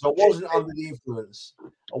happened because I wasn't under the influence.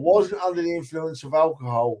 I wasn't under the influence of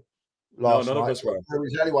alcohol last night. None of us were.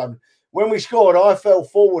 Exactly what happened. When we scored, I fell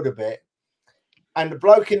forward a bit, and the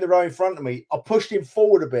bloke in the row in front of me, I pushed him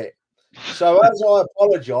forward a bit. So as I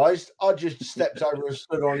apologised, I just stepped over and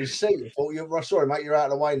stood on his seat. I thought, sorry, mate, you're out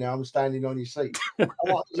of the way now. I'm standing on your seat. And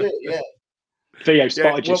that was it, yeah. Theo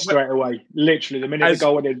spotted you straight away. Literally, the minute the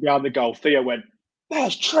goal went in behind the goal, Theo went,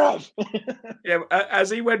 "There's Trev." Yeah, as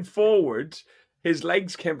he went forward, his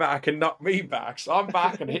legs came back and knocked me back. So I'm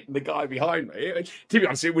back and hitting the guy behind me. To be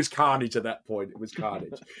honest, it was carnage at that point. It was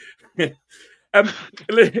carnage.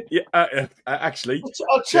 Actually,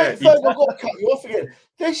 I'll tell you, I've got to cut you off again.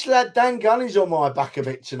 This lad Dan Gunny's on my back a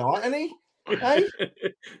bit tonight, isn't he? Hey?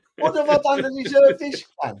 What have I done to deserve this,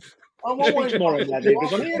 man? I'm always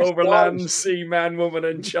over land, sea, man, woman,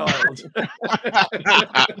 and child.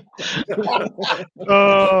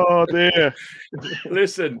 Oh dear!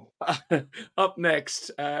 Listen, up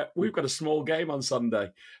next, we've got a small game on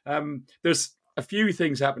Sunday. There's a few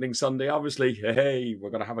things happening Sunday. Obviously, hey, we're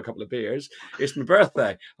going to have a couple of beers. It's my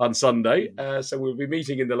birthday on Sunday, so we'll be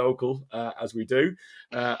meeting in the local as we do.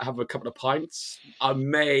 Have a couple of pints. I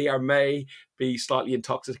may be slightly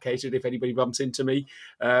intoxicated if anybody bumps into me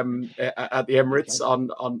at the Emirates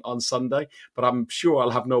on Sunday, but I'm sure I'll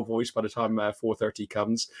have no voice by the time 4:30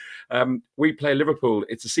 comes. We play Liverpool.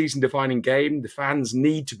 It's a season-defining game. The fans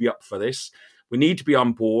need to be up for this. We need to be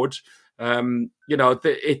on board.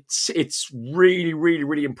 It's really, really,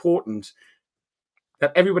 really important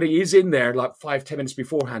that everybody is in there like 5-10 minutes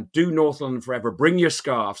beforehand. Do North London Forever. Bring your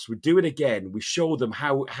scarves. We do it again. We show them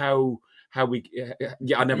how we.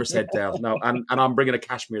 I never said Dale. No, and I'm bringing a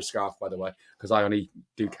cashmere scarf, by the way, because I only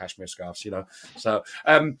do cashmere scarves. So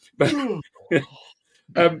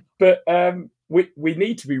we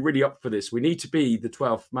need to be really up for this. We need to be the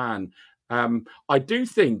 12th man. I do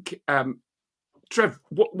think. Trev,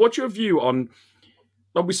 what's your view on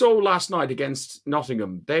what we saw last night against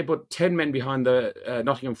Nottingham? They put 10 men behind the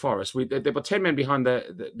Nottingham Forest. They put 10 men behind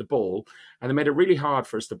the ball, and they made it really hard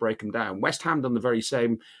for us to break them down. West Ham done the very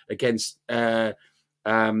same against us,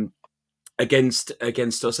 and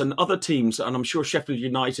other teams, and I'm sure Sheffield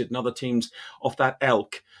United and other teams of that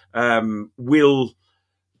ilk will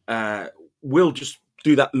just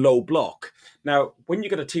do that low block. Now, when you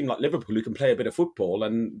get a team like Liverpool who can play a bit of football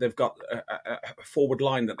and they've got a forward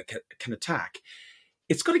line that they can attack,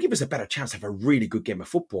 it's got to give us a better chance to have a really good game of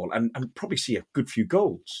football and probably see a good few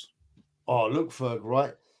goals. Oh, look, Ferg,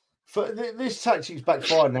 right? This tactic's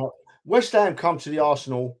backfired now. West Ham come to the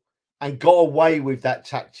Arsenal and got away with that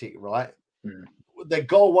tactic, right? Mm. They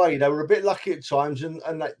got away. They were a bit lucky at times and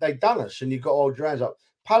they done us, and you got to hold your hands up.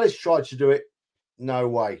 Palace tried to do it. No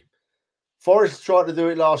way. Forest tried to do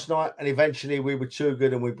it last night, and eventually we were too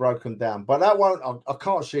good and we broke them down. But that won't. I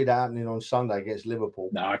can't see that happening on Sunday against Liverpool.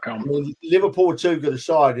 No, I can't. I mean, Liverpool were too good a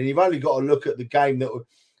side, and you've only got to look at the game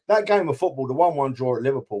that game of football. The 1-1 draw at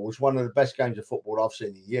Liverpool was one of the best games of football I've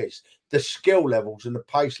seen in years. The skill levels and the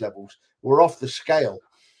pace levels were off the scale,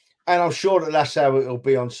 and I'm sure that's how it'll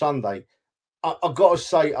be on Sunday. I've got to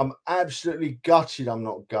say, I'm absolutely gutted I'm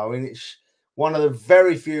not going. It's one of the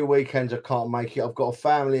very few weekends I can't make it. I've got a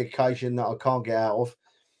family occasion that I can't get out of.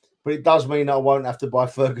 But it does mean I won't have to buy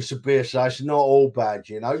Fergus a beer, so it's not all bad,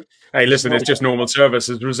 Hey, listen, it's just normal service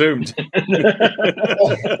has resumed. I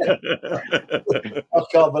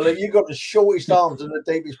can't believe you got the shortest arms and the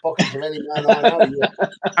deepest pockets of any man I know.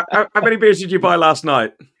 How many beers did you buy last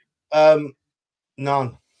night?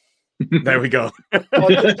 None. There we go. I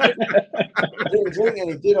didn't drink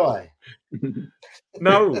any, did I?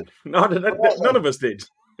 No, none of us did.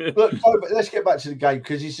 Look, let's get back to the game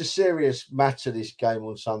because it's a serious matter. This game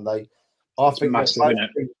on Sunday, I think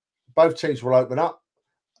both teams will open up.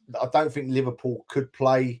 I don't think Liverpool could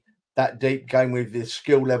play that deep game with the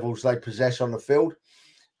skill levels they possess on the field.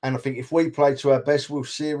 And I think if we play to our best, we'll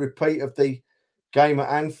see a repeat of the game at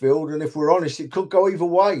Anfield. And if we're honest, it could go either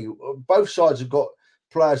way. Both sides have got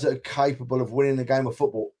players that are capable of winning the game of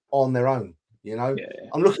football on their own. You know,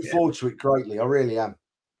 I'm looking forward to it greatly. I really am.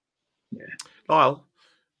 Yeah, Lyle,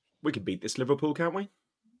 we can beat this Liverpool, can't we?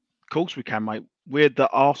 Of course we can, mate. We're the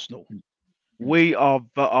Arsenal. We are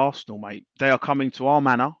the Arsenal, mate. They are coming to our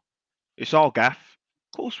manor. It's our gaff.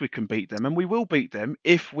 Of course we can beat them, and we will beat them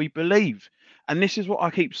if we believe. And this is what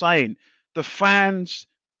I keep saying. The fans,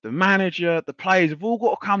 the manager, the players have all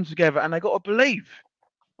got to come together and they've got to believe.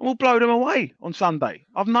 And we'll blow them away on Sunday.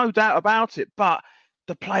 I've no doubt about it. But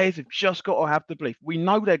the players have just got to have the belief. We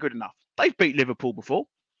know they're good enough. They've beat Liverpool before.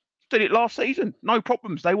 Did it last season. No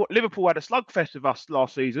problems. Liverpool had a slugfest with us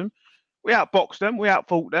last season. We outboxed them. We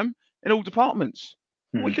outfought them in all departments.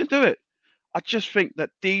 We can do it. I just think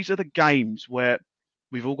that these are the games where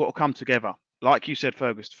we've all got to come together. Like you said,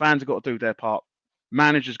 Fergus, fans have got to do their part.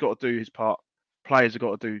 Manager's got to do his part. Players have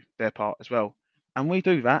got to do their part as well. And we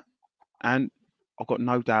do that. And I've got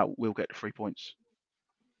no doubt we'll get the 3 points.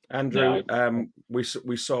 Andrew, we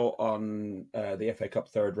saw on the FA Cup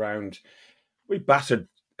third round, we battered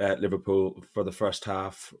Liverpool for the first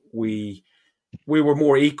half. We were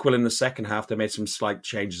more equal in the second half. They made some slight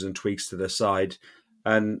changes and tweaks to their side.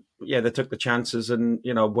 And they took the chances. And,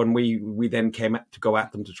 when we then came to go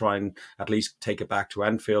at them to try and at least take it back to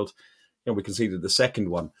Anfield, we conceded the second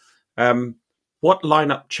one. What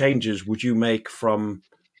lineup changes would you make from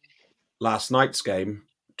last night's game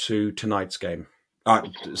to tonight's game?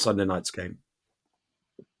 Sunday night's game.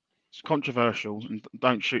 It's controversial, and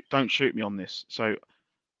don't shoot me on this. So,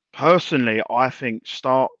 personally, I think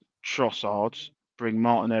start Trossard, bring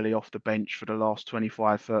Martinelli off the bench for the last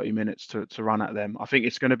 25, 30 minutes to run at them. I think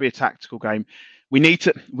it's going to be a tactical game. We need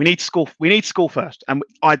to score. We need to score first, and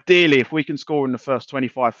ideally, if we can score in the first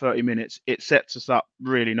 25, 30 minutes, it sets us up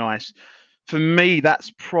really nice. For me,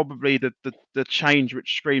 that's probably the change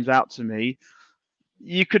which screams out to me.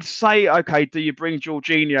 You could say, okay, do you bring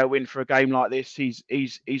Jorginho in for a game like this?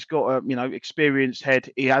 He's got a experienced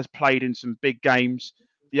head. He has played in some big games.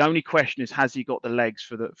 The only question is, has he got the legs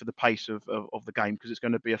for the pace of the game? Because it's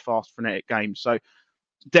going to be a fast, frenetic game. So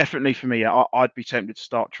definitely for me, I'd be tempted to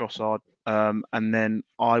start Trossard, and then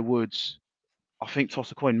I think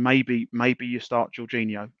toss a coin. Maybe you start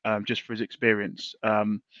Jorginho just for his experience.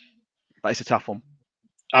 But it's a tough one.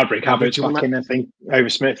 I'd bring Havertz back in, I think, over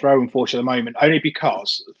Smith Rowe, unfortunately, at the moment, only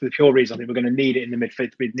because, for the pure reason, I think we're going to need it in the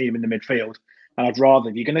midfield. We need him in the midfield. And I'd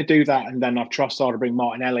rather, if you're going to do that and then have Trossard to bring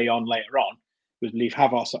Martinelli on later on, leave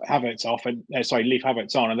Havertz off and leave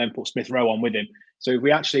Havertz on and then put Smith Rowe on with him. So if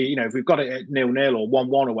we actually, if we've got it at 0-0 or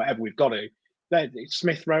 1-1 or whatever we've got to, then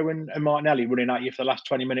Smith Rowe and Martinelli running at you for the last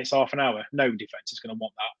 20 minutes, half an hour. No defence is going to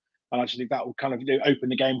want that. And I just think that will kind of open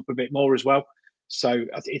the game up a bit more as well. So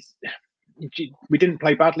we didn't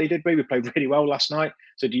play badly, did we? We played really well last night.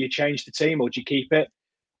 So do you change the team or do you keep it?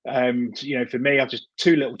 For me, I've just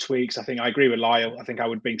two little tweaks. I think I agree with Lyle. I think I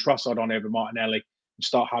would bring Trossard on over Martinelli and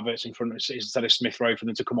start Havertz in front instead of Smith Rowe for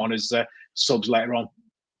them to come on as subs later on.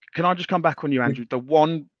 Can I just come back on you, Andrew? The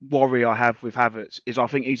one worry I have with Havertz is I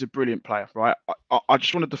think he's a brilliant player, right? I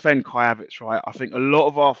just want to defend Kai Havertz, right? I think a lot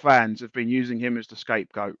of our fans have been using him as the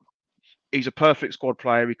scapegoat. He's a perfect squad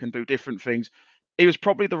player. He can do different things. He was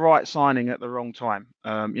probably the right signing at the wrong time.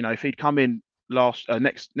 If he'd come in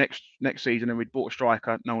next season and we'd bought a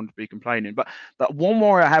striker, no one would be complaining. But that one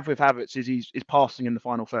worry I have with Havertz is he's passing in the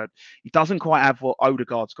final third. He doesn't quite have what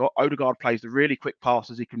Odegaard's got. Odegaard plays the really quick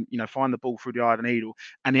passes. He can, find the ball through the eye of the needle,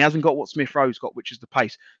 and he hasn't got what Smith Rowe's got, which is the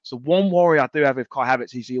pace. So one worry I do have with Kai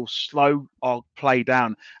Havertz is he'll slow our play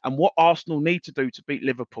down. And what Arsenal need to do to beat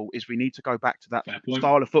Liverpool is we need to go back to that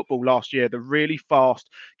style of football last year, the really fast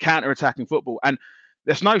counter-attacking football. And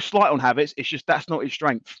there's no slight on Havertz. It's just that's not his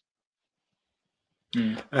strength.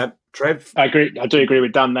 Trev, I agree. I do agree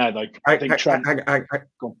with Dan there, though. I think Trent.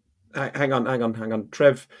 Hang on,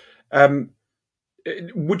 Trev.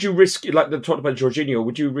 Would you risk, like they talked about Jorginho?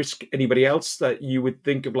 Would you risk anybody else that you would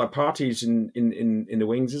think of, like Partey's in the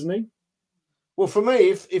wings, isn't he? Well, for me,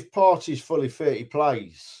 if Partey's fully fit, he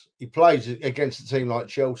plays against a team like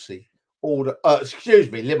Chelsea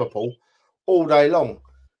Liverpool all day long.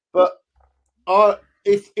 But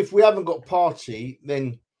if we haven't got Partey,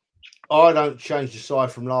 then I don't change the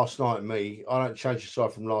side from last night. I don't change the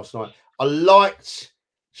side from last night. I liked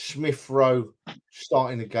Smith Rowe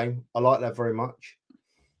starting the game. I like that very much.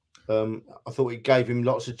 I thought it gave him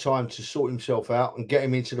lots of time to sort himself out and get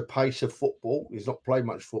him into the pace of football. He's not played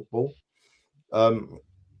much football.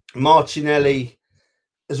 Martinelli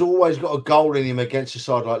has always got a goal in him against a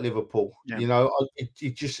side like Liverpool. Yeah. You know,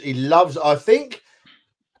 he loves. I think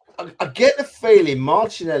I get the feeling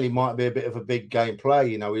Martinelli might be a bit of a big game player.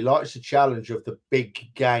 You know, he likes the challenge of the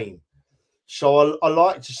big game. So I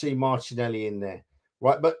like to see Martinelli in there,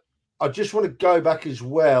 right? But I just want to go back as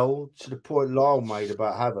well to the point Lyle made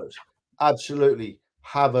about Havertz. Absolutely,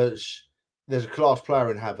 Havertz. There's a class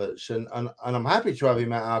player in Havertz, and I'm happy to have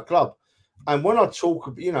him at our club. And when I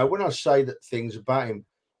talk, you know, when I say that things about him,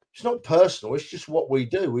 it's not personal. It's just what we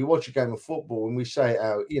do. We watch a game of football and we say it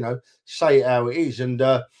how, you know, say it how it is. And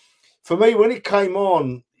for me, when it came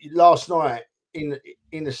on last night in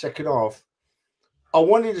the second half, I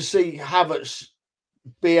wanted to see Havertz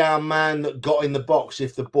be our man that got in the box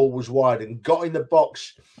if the ball was wide, and got in the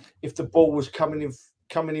box if the ball was coming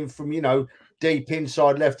in from, you know, deep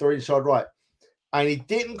inside left or inside right. And he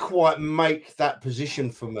didn't quite make that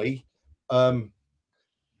position for me.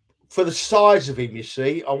 For the size of him, you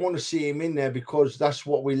see, I want to see him in there because that's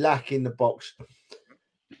what we lack in the box.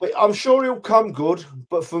 But I'm sure he'll come good.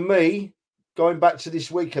 But for me, going back to this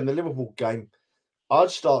weekend, the Liverpool game, I'd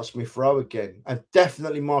start Smith Rowe again, and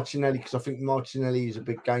definitely Martinelli, because I think Martinelli is a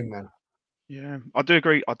big game man. Yeah, I do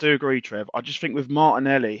agree, Trev. I just think with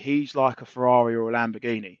Martinelli, he's like a Ferrari or a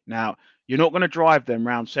Lamborghini. Now, you're not going to drive them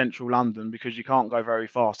around central London because you can't go very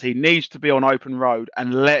fast. He needs to be on open road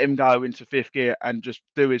and let him go into fifth gear and just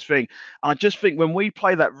do his thing. And I just think when we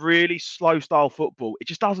play that really slow style football, it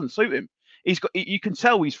just doesn't suit him. You can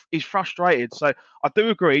tell he's frustrated. So I do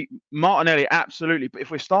agree, Martinelli, absolutely. But if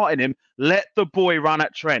we're starting him, let the boy run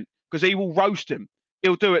at Trent, because he will roast him.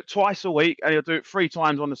 He'll do it twice a week and he'll do it 3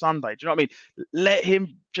 times on the Sunday. Do you know what I mean? Let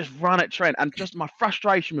him just run at Trent. And just my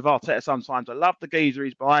frustration with Arteta sometimes, I love the geezer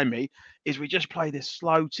he's behind me, is we just play this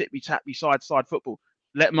slow, tippy-tappy, side-to-side football.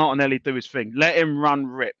 Let Martinelli do his thing. Let him run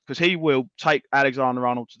rip, because he will take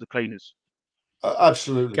Alexander-Arnold to the cleaners.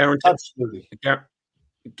 Absolutely. Absolutely.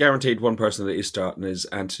 Guaranteed one person that is starting is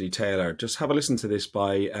Anthony Taylor. Just have a listen to this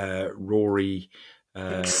by Rory.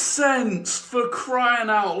 Makes sense, for crying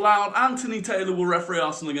out loud. Anthony Taylor will referee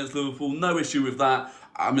Arsenal against Liverpool. No issue with that.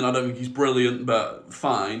 I mean, I don't think he's brilliant, but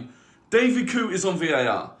fine. David Coote is on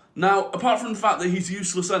VAR. Now, apart from the fact that he's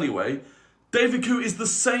useless anyway, David Coote is the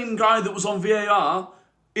same guy that was on VAR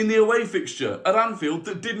in the away fixture at Anfield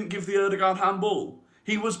that didn't give the Ødegaard handball.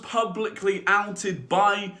 He was publicly outed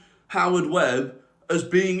by Howard Webb as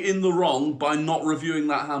being in the wrong by not reviewing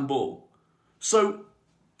that handball. So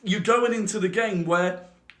you're going into the game where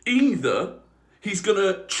either he's going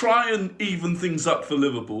to try and even things up for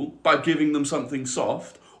Liverpool by giving them something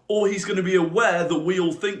soft, or he's going to be aware that we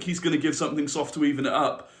all think he's going to give something soft to even it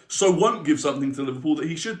up, so won't give something to Liverpool that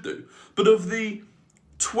he should do. But of the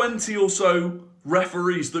 20 or so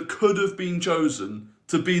referees that could have been chosen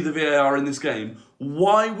to be the VAR in this game,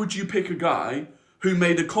 why would you pick a guy who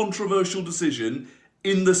made a controversial decision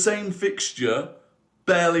in the same fixture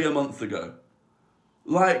barely a month ago?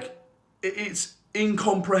 Like, it's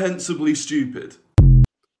incomprehensibly stupid.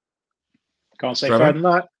 Can't say further than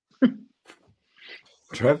that.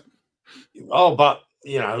 Trev? Oh, but,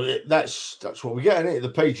 you know, that's what we get, isn't it?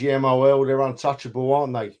 The PGMOL, they're untouchable,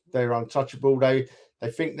 aren't they? They're untouchable. They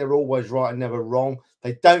think they're always right and never wrong.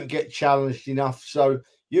 They don't get challenged enough. So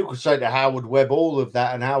you could say to Howard Webb all of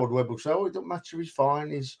that, and Howard Webb will say, oh, it don't matter, he's fine.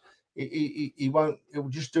 He won't, he'll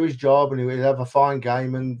just do his job and he'll have a fine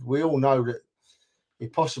game. And we all know that he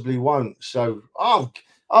possibly won't. So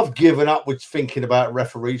I've given up with thinking about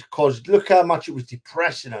referees, because look how much it was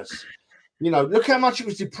depressing us. You know, look how much it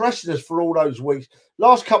was depressing us for all those weeks.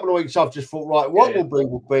 Last couple of weeks, I've just thought, right, what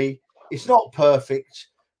will be. It's not perfect,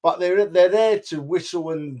 but they're there to whistle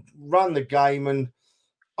and run the game. And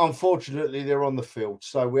unfortunately, they're on the field.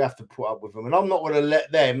 So we have to put up with them. And I'm not going to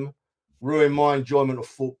let them ruin my enjoyment of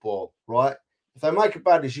football, right? If they make a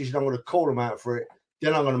bad decision, I'm going to call them out for it.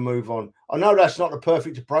 Then I'm going to move on. I know that's not the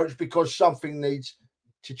perfect approach because something needs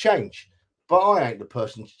to change, but I ain't the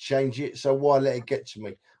person to change it. So why let it get to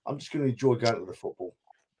me? I'm just going to enjoy going to the football.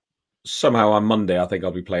 Somehow on Monday, I think I'll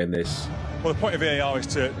be playing this. Well, the point of VAR is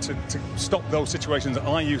to stop those situations that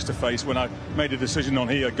I used to face when I made a decision on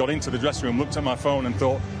here, got into the dressing room, looked at my phone and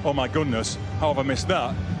thought, oh my goodness, how have I missed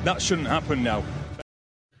that? That shouldn't happen now.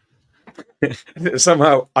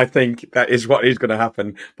 Somehow, I think that is what is going to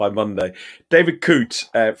happen by Monday. David Coote,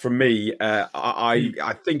 for me,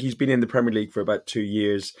 I think he's been in the Premier League for about 2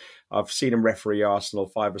 years. I've seen him referee Arsenal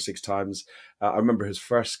 5 or 6 times. I remember his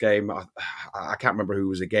first game. I can't remember who he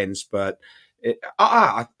was against, but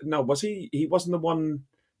no, was he? He wasn't the one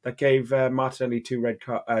that gave Martinelli two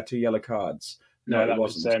yellow cards? No, that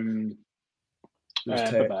wasn't.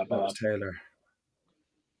 That was Taylor.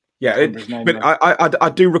 Yeah, but I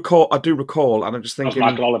do recall, and I'm just thinking,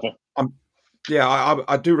 Michael Oliver.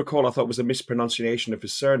 I do recall. I thought it was a mispronunciation of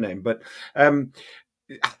his surname. But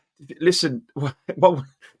listen, what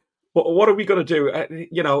are we going to do?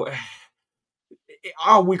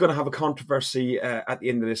 Are we going to have a controversy at the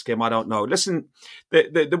end of this game? I don't know. Listen,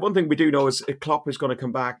 the one thing we do know is Klopp is going to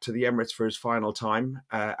come back to the Emirates for his final time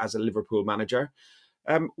as a Liverpool manager.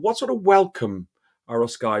 What sort of welcome are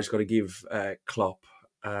us guys going to give Klopp?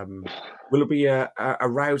 Will it be a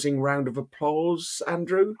rousing round of applause,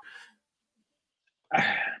 Andrew?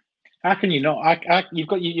 How can you not? You've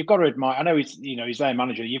got to admire. I know he's their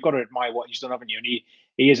manager. You've got to admire what he's done, haven't you? And he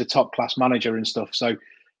is a top class manager and stuff. So,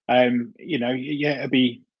 it'd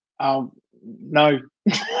be. No, I'm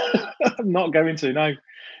not going to. No,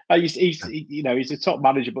 he's a top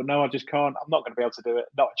manager, but no, I just can't. I'm not going to be able to do it.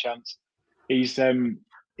 Not a chance.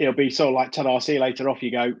 It'll be sort of like, ta-da, see you later, off you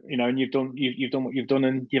go. And you've done what you've done,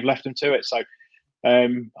 and you've left him to it. So,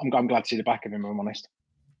 I'm glad to see the back of him, if I'm honest.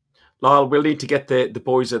 Lyle, we'll need to get the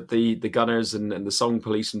boys at the Gunners and the Song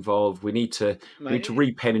Police involved. We need to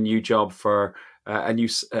repen a new job for a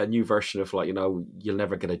new version of, like, you'll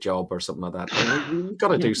never get a job or something like that. We've got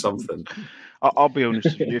to do something. I'll be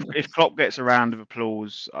honest with you. If Klopp gets a round of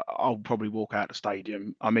applause, I'll probably walk out the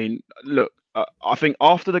stadium. I mean, look, I think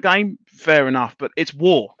after the game, fair enough, but it's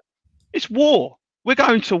war. It's war. We're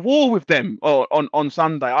going to war with them on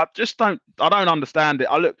Sunday. I don't understand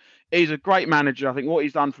it. He's a great manager. I think what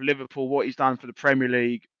he's done for Liverpool, what he's done for the Premier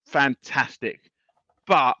League, fantastic.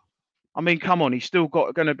 But I mean, come on, he's still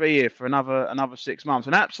going to be here for another 6 months.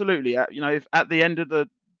 And absolutely, if at the end of the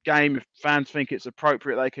game, if fans think it's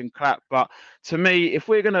appropriate, they can clap. But to me, if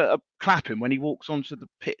we're going to clap him when he walks onto the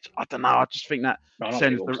pitch, I don't know. I just think that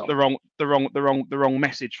sends the wrong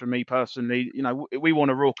message for me personally. We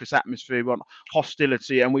want a raucous atmosphere, we want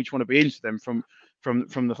hostility, and we just want to be into them from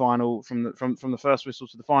the final, from the first whistle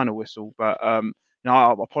to the final whistle. But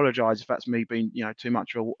I apologise if that's me being too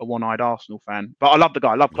much of a one-eyed Arsenal fan. But I love the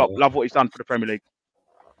guy, love Klopp, love what he's done for the Premier League.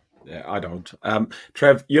 Yeah, I don't.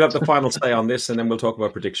 Trev, you'll have the final say on this, and then we'll talk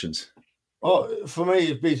about predictions. Oh, for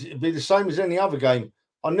me, it'd be the same as any other game.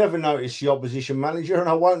 I never notice the opposition manager, and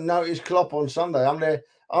I won't notice Klopp on Sunday. I'm there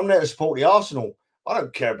to support the Arsenal. I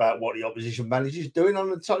don't care about what the opposition manager's doing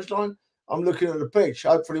on the touchline. I'm looking at the pitch,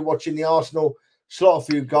 hopefully watching the Arsenal slot a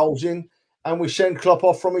few goals in, and we send Klopp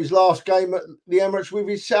off from his last game at the Emirates with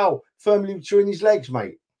his soul firmly between his legs,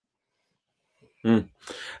 mate.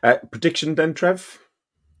 Prediction then, Trev?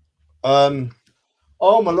 Oh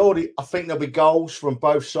my lordy, I think there'll be goals from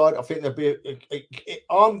both sides. I think there'll be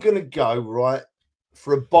I'm going to go right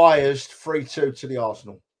for a biased 3-2 to the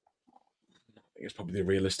Arsenal. I think it's probably the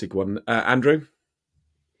realistic one. Andrew?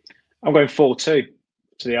 I'm going 4-2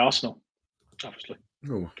 to the Arsenal, obviously.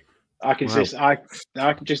 Oh, I can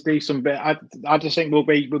just do some bit. I just think we'll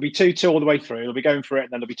be 2-2 all the way through. We'll be going for it,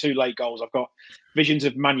 and then there'll be 2 late goals. I've got visions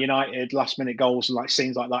of Man United last minute goals and like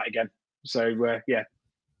scenes like that again. So yeah.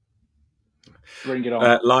 Bring it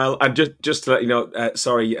on, Lyle. And just to let you know,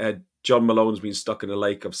 John Malone's been stuck in a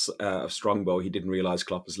lake of Strongbow. He didn't realise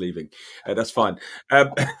Klopp was leaving. That's fine.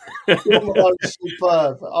 John Malone's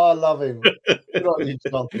superb. I love him.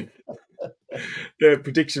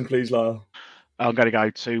 Prediction, please, Lyle. I'm going to go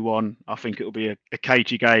 2-1. I think it will be a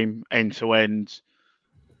cagey game, end to end.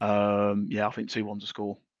 I think 2-1 to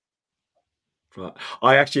score. Right.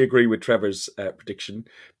 I actually agree with Trevor's prediction,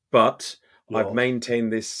 but I've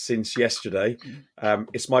maintained this since yesterday.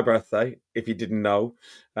 It's my birthday, if you didn't know.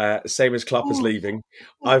 Same as Klopp is leaving.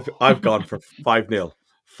 I've gone for 5-0.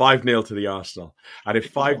 5-0 to the Arsenal. And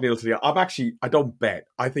if 5-0 to the... I don't bet.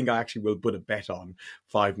 I think I actually will put a bet on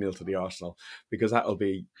 5-0 to the Arsenal, because that'll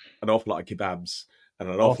be an awful lot of kebabs and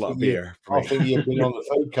an awful lot of beer. I think you've been on the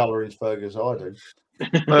food colourings, Ferg, as I do.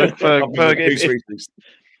 Ferg,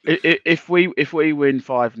 if we win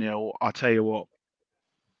 5-0, I'll tell you what.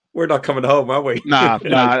 We're not coming home, are we? Nah.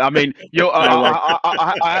 I mean,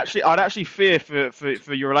 I'd actually fear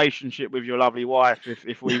for your relationship with your lovely wife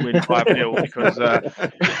if we win 5-0, because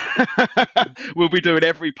we'll be doing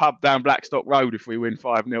every pub down Blackstock Road if we win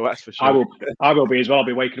 5-0. That's for sure. I will be as well. I'll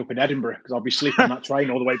be waking up in Edinburgh because I'll be sleeping on that train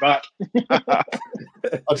all the way back.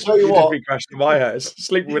 I'll tell you what. Be crashed in my house,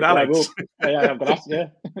 sleeping with Alex. Yeah, I'm gonna have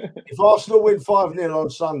to. Yeah. If Arsenal win 5-0 on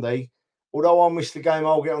Sunday, although I missed the game,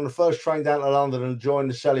 I'll get on the first train down to London and join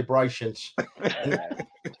the celebrations. And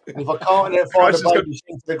if I can't find a baby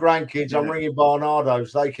for the grandkids, I'm ringing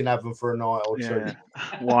Barnardo's. They can have them for a night or two.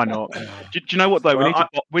 Why not? Do you know what though? Well,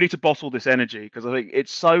 we need to bottle this energy, because I think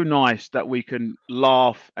it's so nice that we can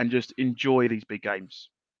laugh and just enjoy these big games.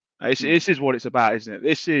 This is what it's about, isn't it?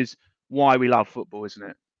 This is why we love football, isn't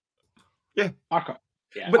it? Yeah, I can't.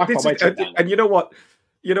 Yeah, but I can't wait to and you know what?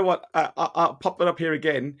 I'll pop that up here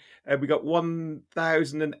again. We got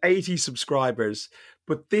 1,080 subscribers,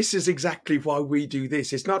 but this is exactly why we do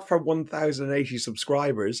this. It's not for 1,080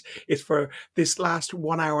 subscribers. It's for this last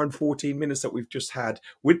 1 hour and 14 minutes that we've just had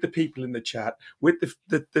with the people in the chat, with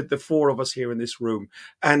the four of us here in this room.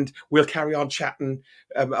 And we'll carry on chatting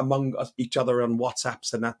among each other on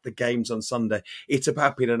WhatsApps and at the games on Sunday. It's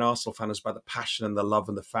about being an Arsenal fan. It's about the passion and the love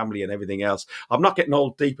and the family and everything else. I'm not getting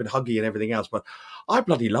all deep and huggy and everything else, but I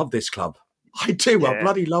bloody love this club. I do. Yeah. I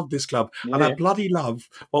bloody love this club. Yeah. And I bloody love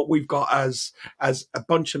what we've got as a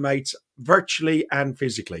bunch of mates, virtually and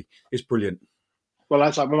physically. It's brilliant. Well,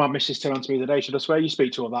 that's like when my missus turned on to me today. She said, I swear you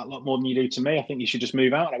speak to her that lot more than you do to me. I think you should just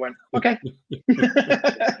move out. And I went, okay.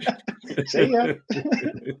 See ya.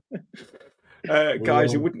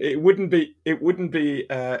 Guys, it wouldn't be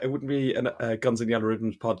a Guns and Yellow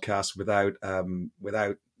Ribbons podcast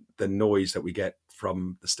without the noise that we get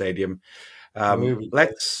from the stadium.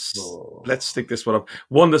 Let's stick this one up.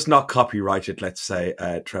 One that's not copyrighted, let's say,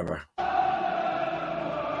 Trevor.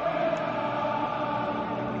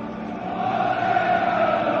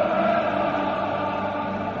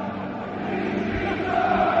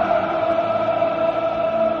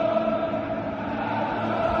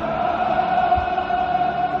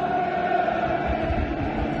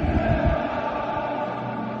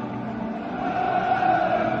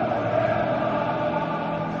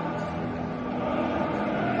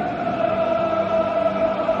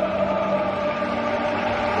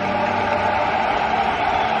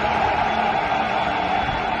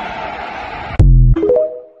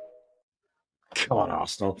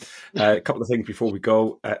 Arsenal. A couple of things before we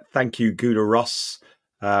go. Thank you, Gunnar Ross,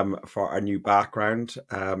 for our new background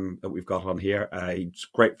that we've got on here. He's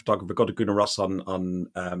a great photographer. Go to Gunnar Ross on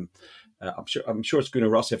I'm sure it's Gunnar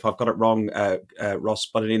Ross. If I've got it wrong, Ross,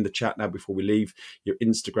 put it in the chat now before we leave. Your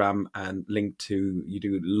Instagram and link to, you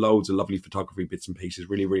do loads of lovely photography bits and pieces.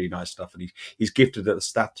 Really, really nice stuff. And he's gifted a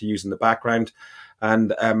stat to use in the background.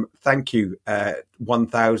 And thank you,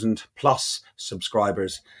 1,000 plus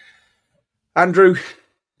subscribers. Andrew,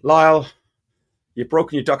 Lyle, you've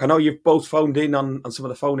broken your duck. I know you've both phoned in on some of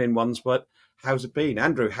the phone-in ones, but how's it been?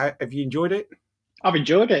 Andrew, have you enjoyed it? I've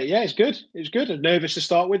enjoyed it. Yeah, it's good. It's good. I'm nervous to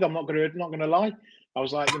start with. I'm not gonna lie. I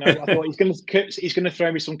was like, I thought he's gonna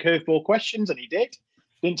throw me some curveball questions, and he did.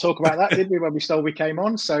 Didn't talk about that, did we, when we came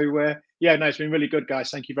on? So it's been really good, guys.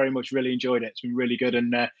 Thank you very much. Really enjoyed it. It's been really good,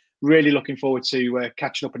 and really looking forward to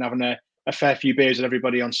catching up and having a fair few beers with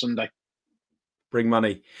everybody on Sunday. Bring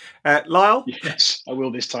money. Lyle? Yes, I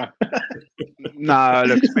will this time. No,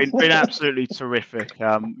 look, it's been absolutely terrific.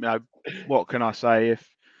 What can I say? If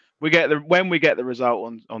when we get the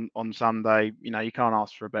result on Sunday, you can't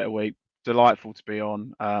ask for a better week. Delightful to be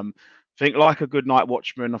on. Think like a good night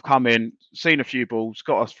watchman. I've come in, seen a few balls,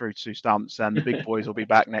 got us through 2 stumps, and the big boys will be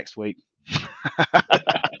back next week.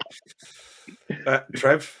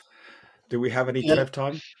 Trev, do we have any Trev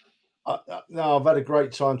time? No, I've had a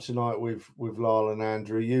great time tonight with Lyle and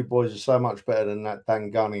Andrew. You boys are so much better than that Dan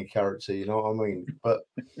Gunning character, you know what I mean? But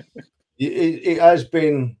it has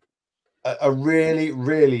been a really,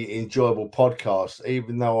 really enjoyable podcast,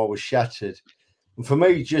 even though I was shattered. And for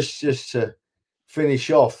me, just to finish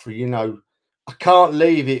off, I can't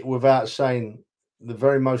leave it without saying the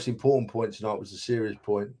very most important point tonight was the serious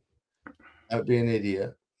point. Don't be an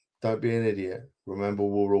idiot. Don't be an idiot. Remember,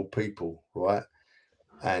 we're all people, right?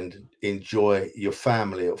 And enjoy your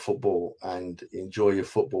family at football, and enjoy your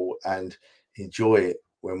football, and enjoy it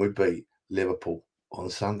when we beat Liverpool on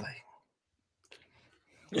Sunday.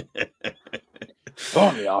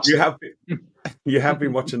 You have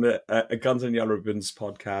been watching a Guns and Yellow Ribbons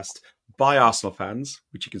podcast by Arsenal fans,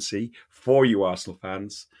 which you can see for you Arsenal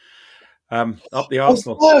fans. Up the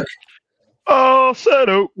Arsenal.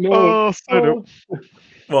 Arsenal.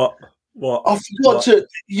 What? I forgot to.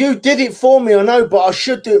 You did it for me, I know, but I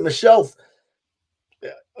should do it myself.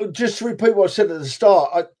 Just to repeat what I said at the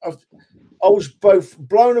start, I was both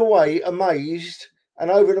blown away, amazed,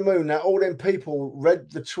 and over the moon that all them people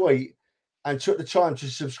read the tweet and took the time to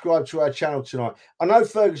subscribe to our channel tonight. I know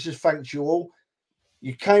Fergus has thanked you all.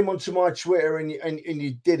 You came onto my Twitter and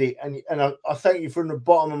you did it, and I thank you from the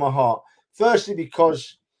bottom of my heart. Firstly,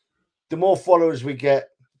 because the more followers we get,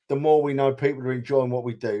 the more we know people are enjoying what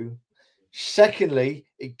we do. Secondly,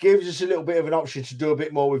 it gives us a little bit of an option to do a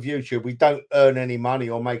bit more with YouTube. We don't earn any money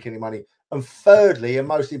or make any money. And thirdly, and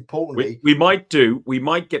most importantly, we might get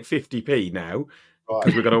 50p now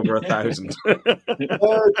because we've got over 1,000.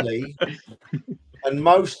 Thirdly, and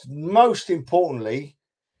most importantly,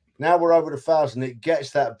 now we're over 1,000. It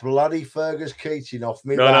gets that bloody Fergus Keating off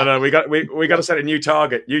me. No. We got to set a new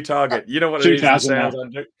target. You know what it is? 2,000 now.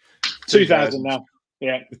 2,000 now.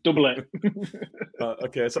 Yeah, double it.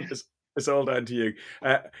 Okay, it's all down to you.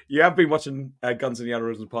 You have been watching Guns and Yellow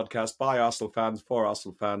Ribbons podcast by Arsenal fans for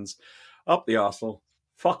Arsenal fans. Up the Arsenal.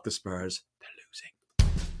 Fuck the Spurs. They're losing.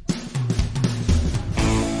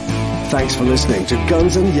 Thanks for listening to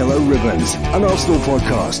Guns and Yellow Ribbons, an Arsenal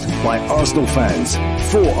podcast by Arsenal fans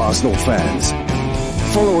for Arsenal fans.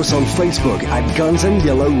 Follow us on Facebook at Guns and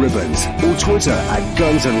Yellow Ribbons or Twitter at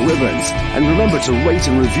Guns and Ribbons. And remember to rate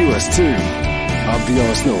and review us too. Up the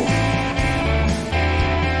Arsenal.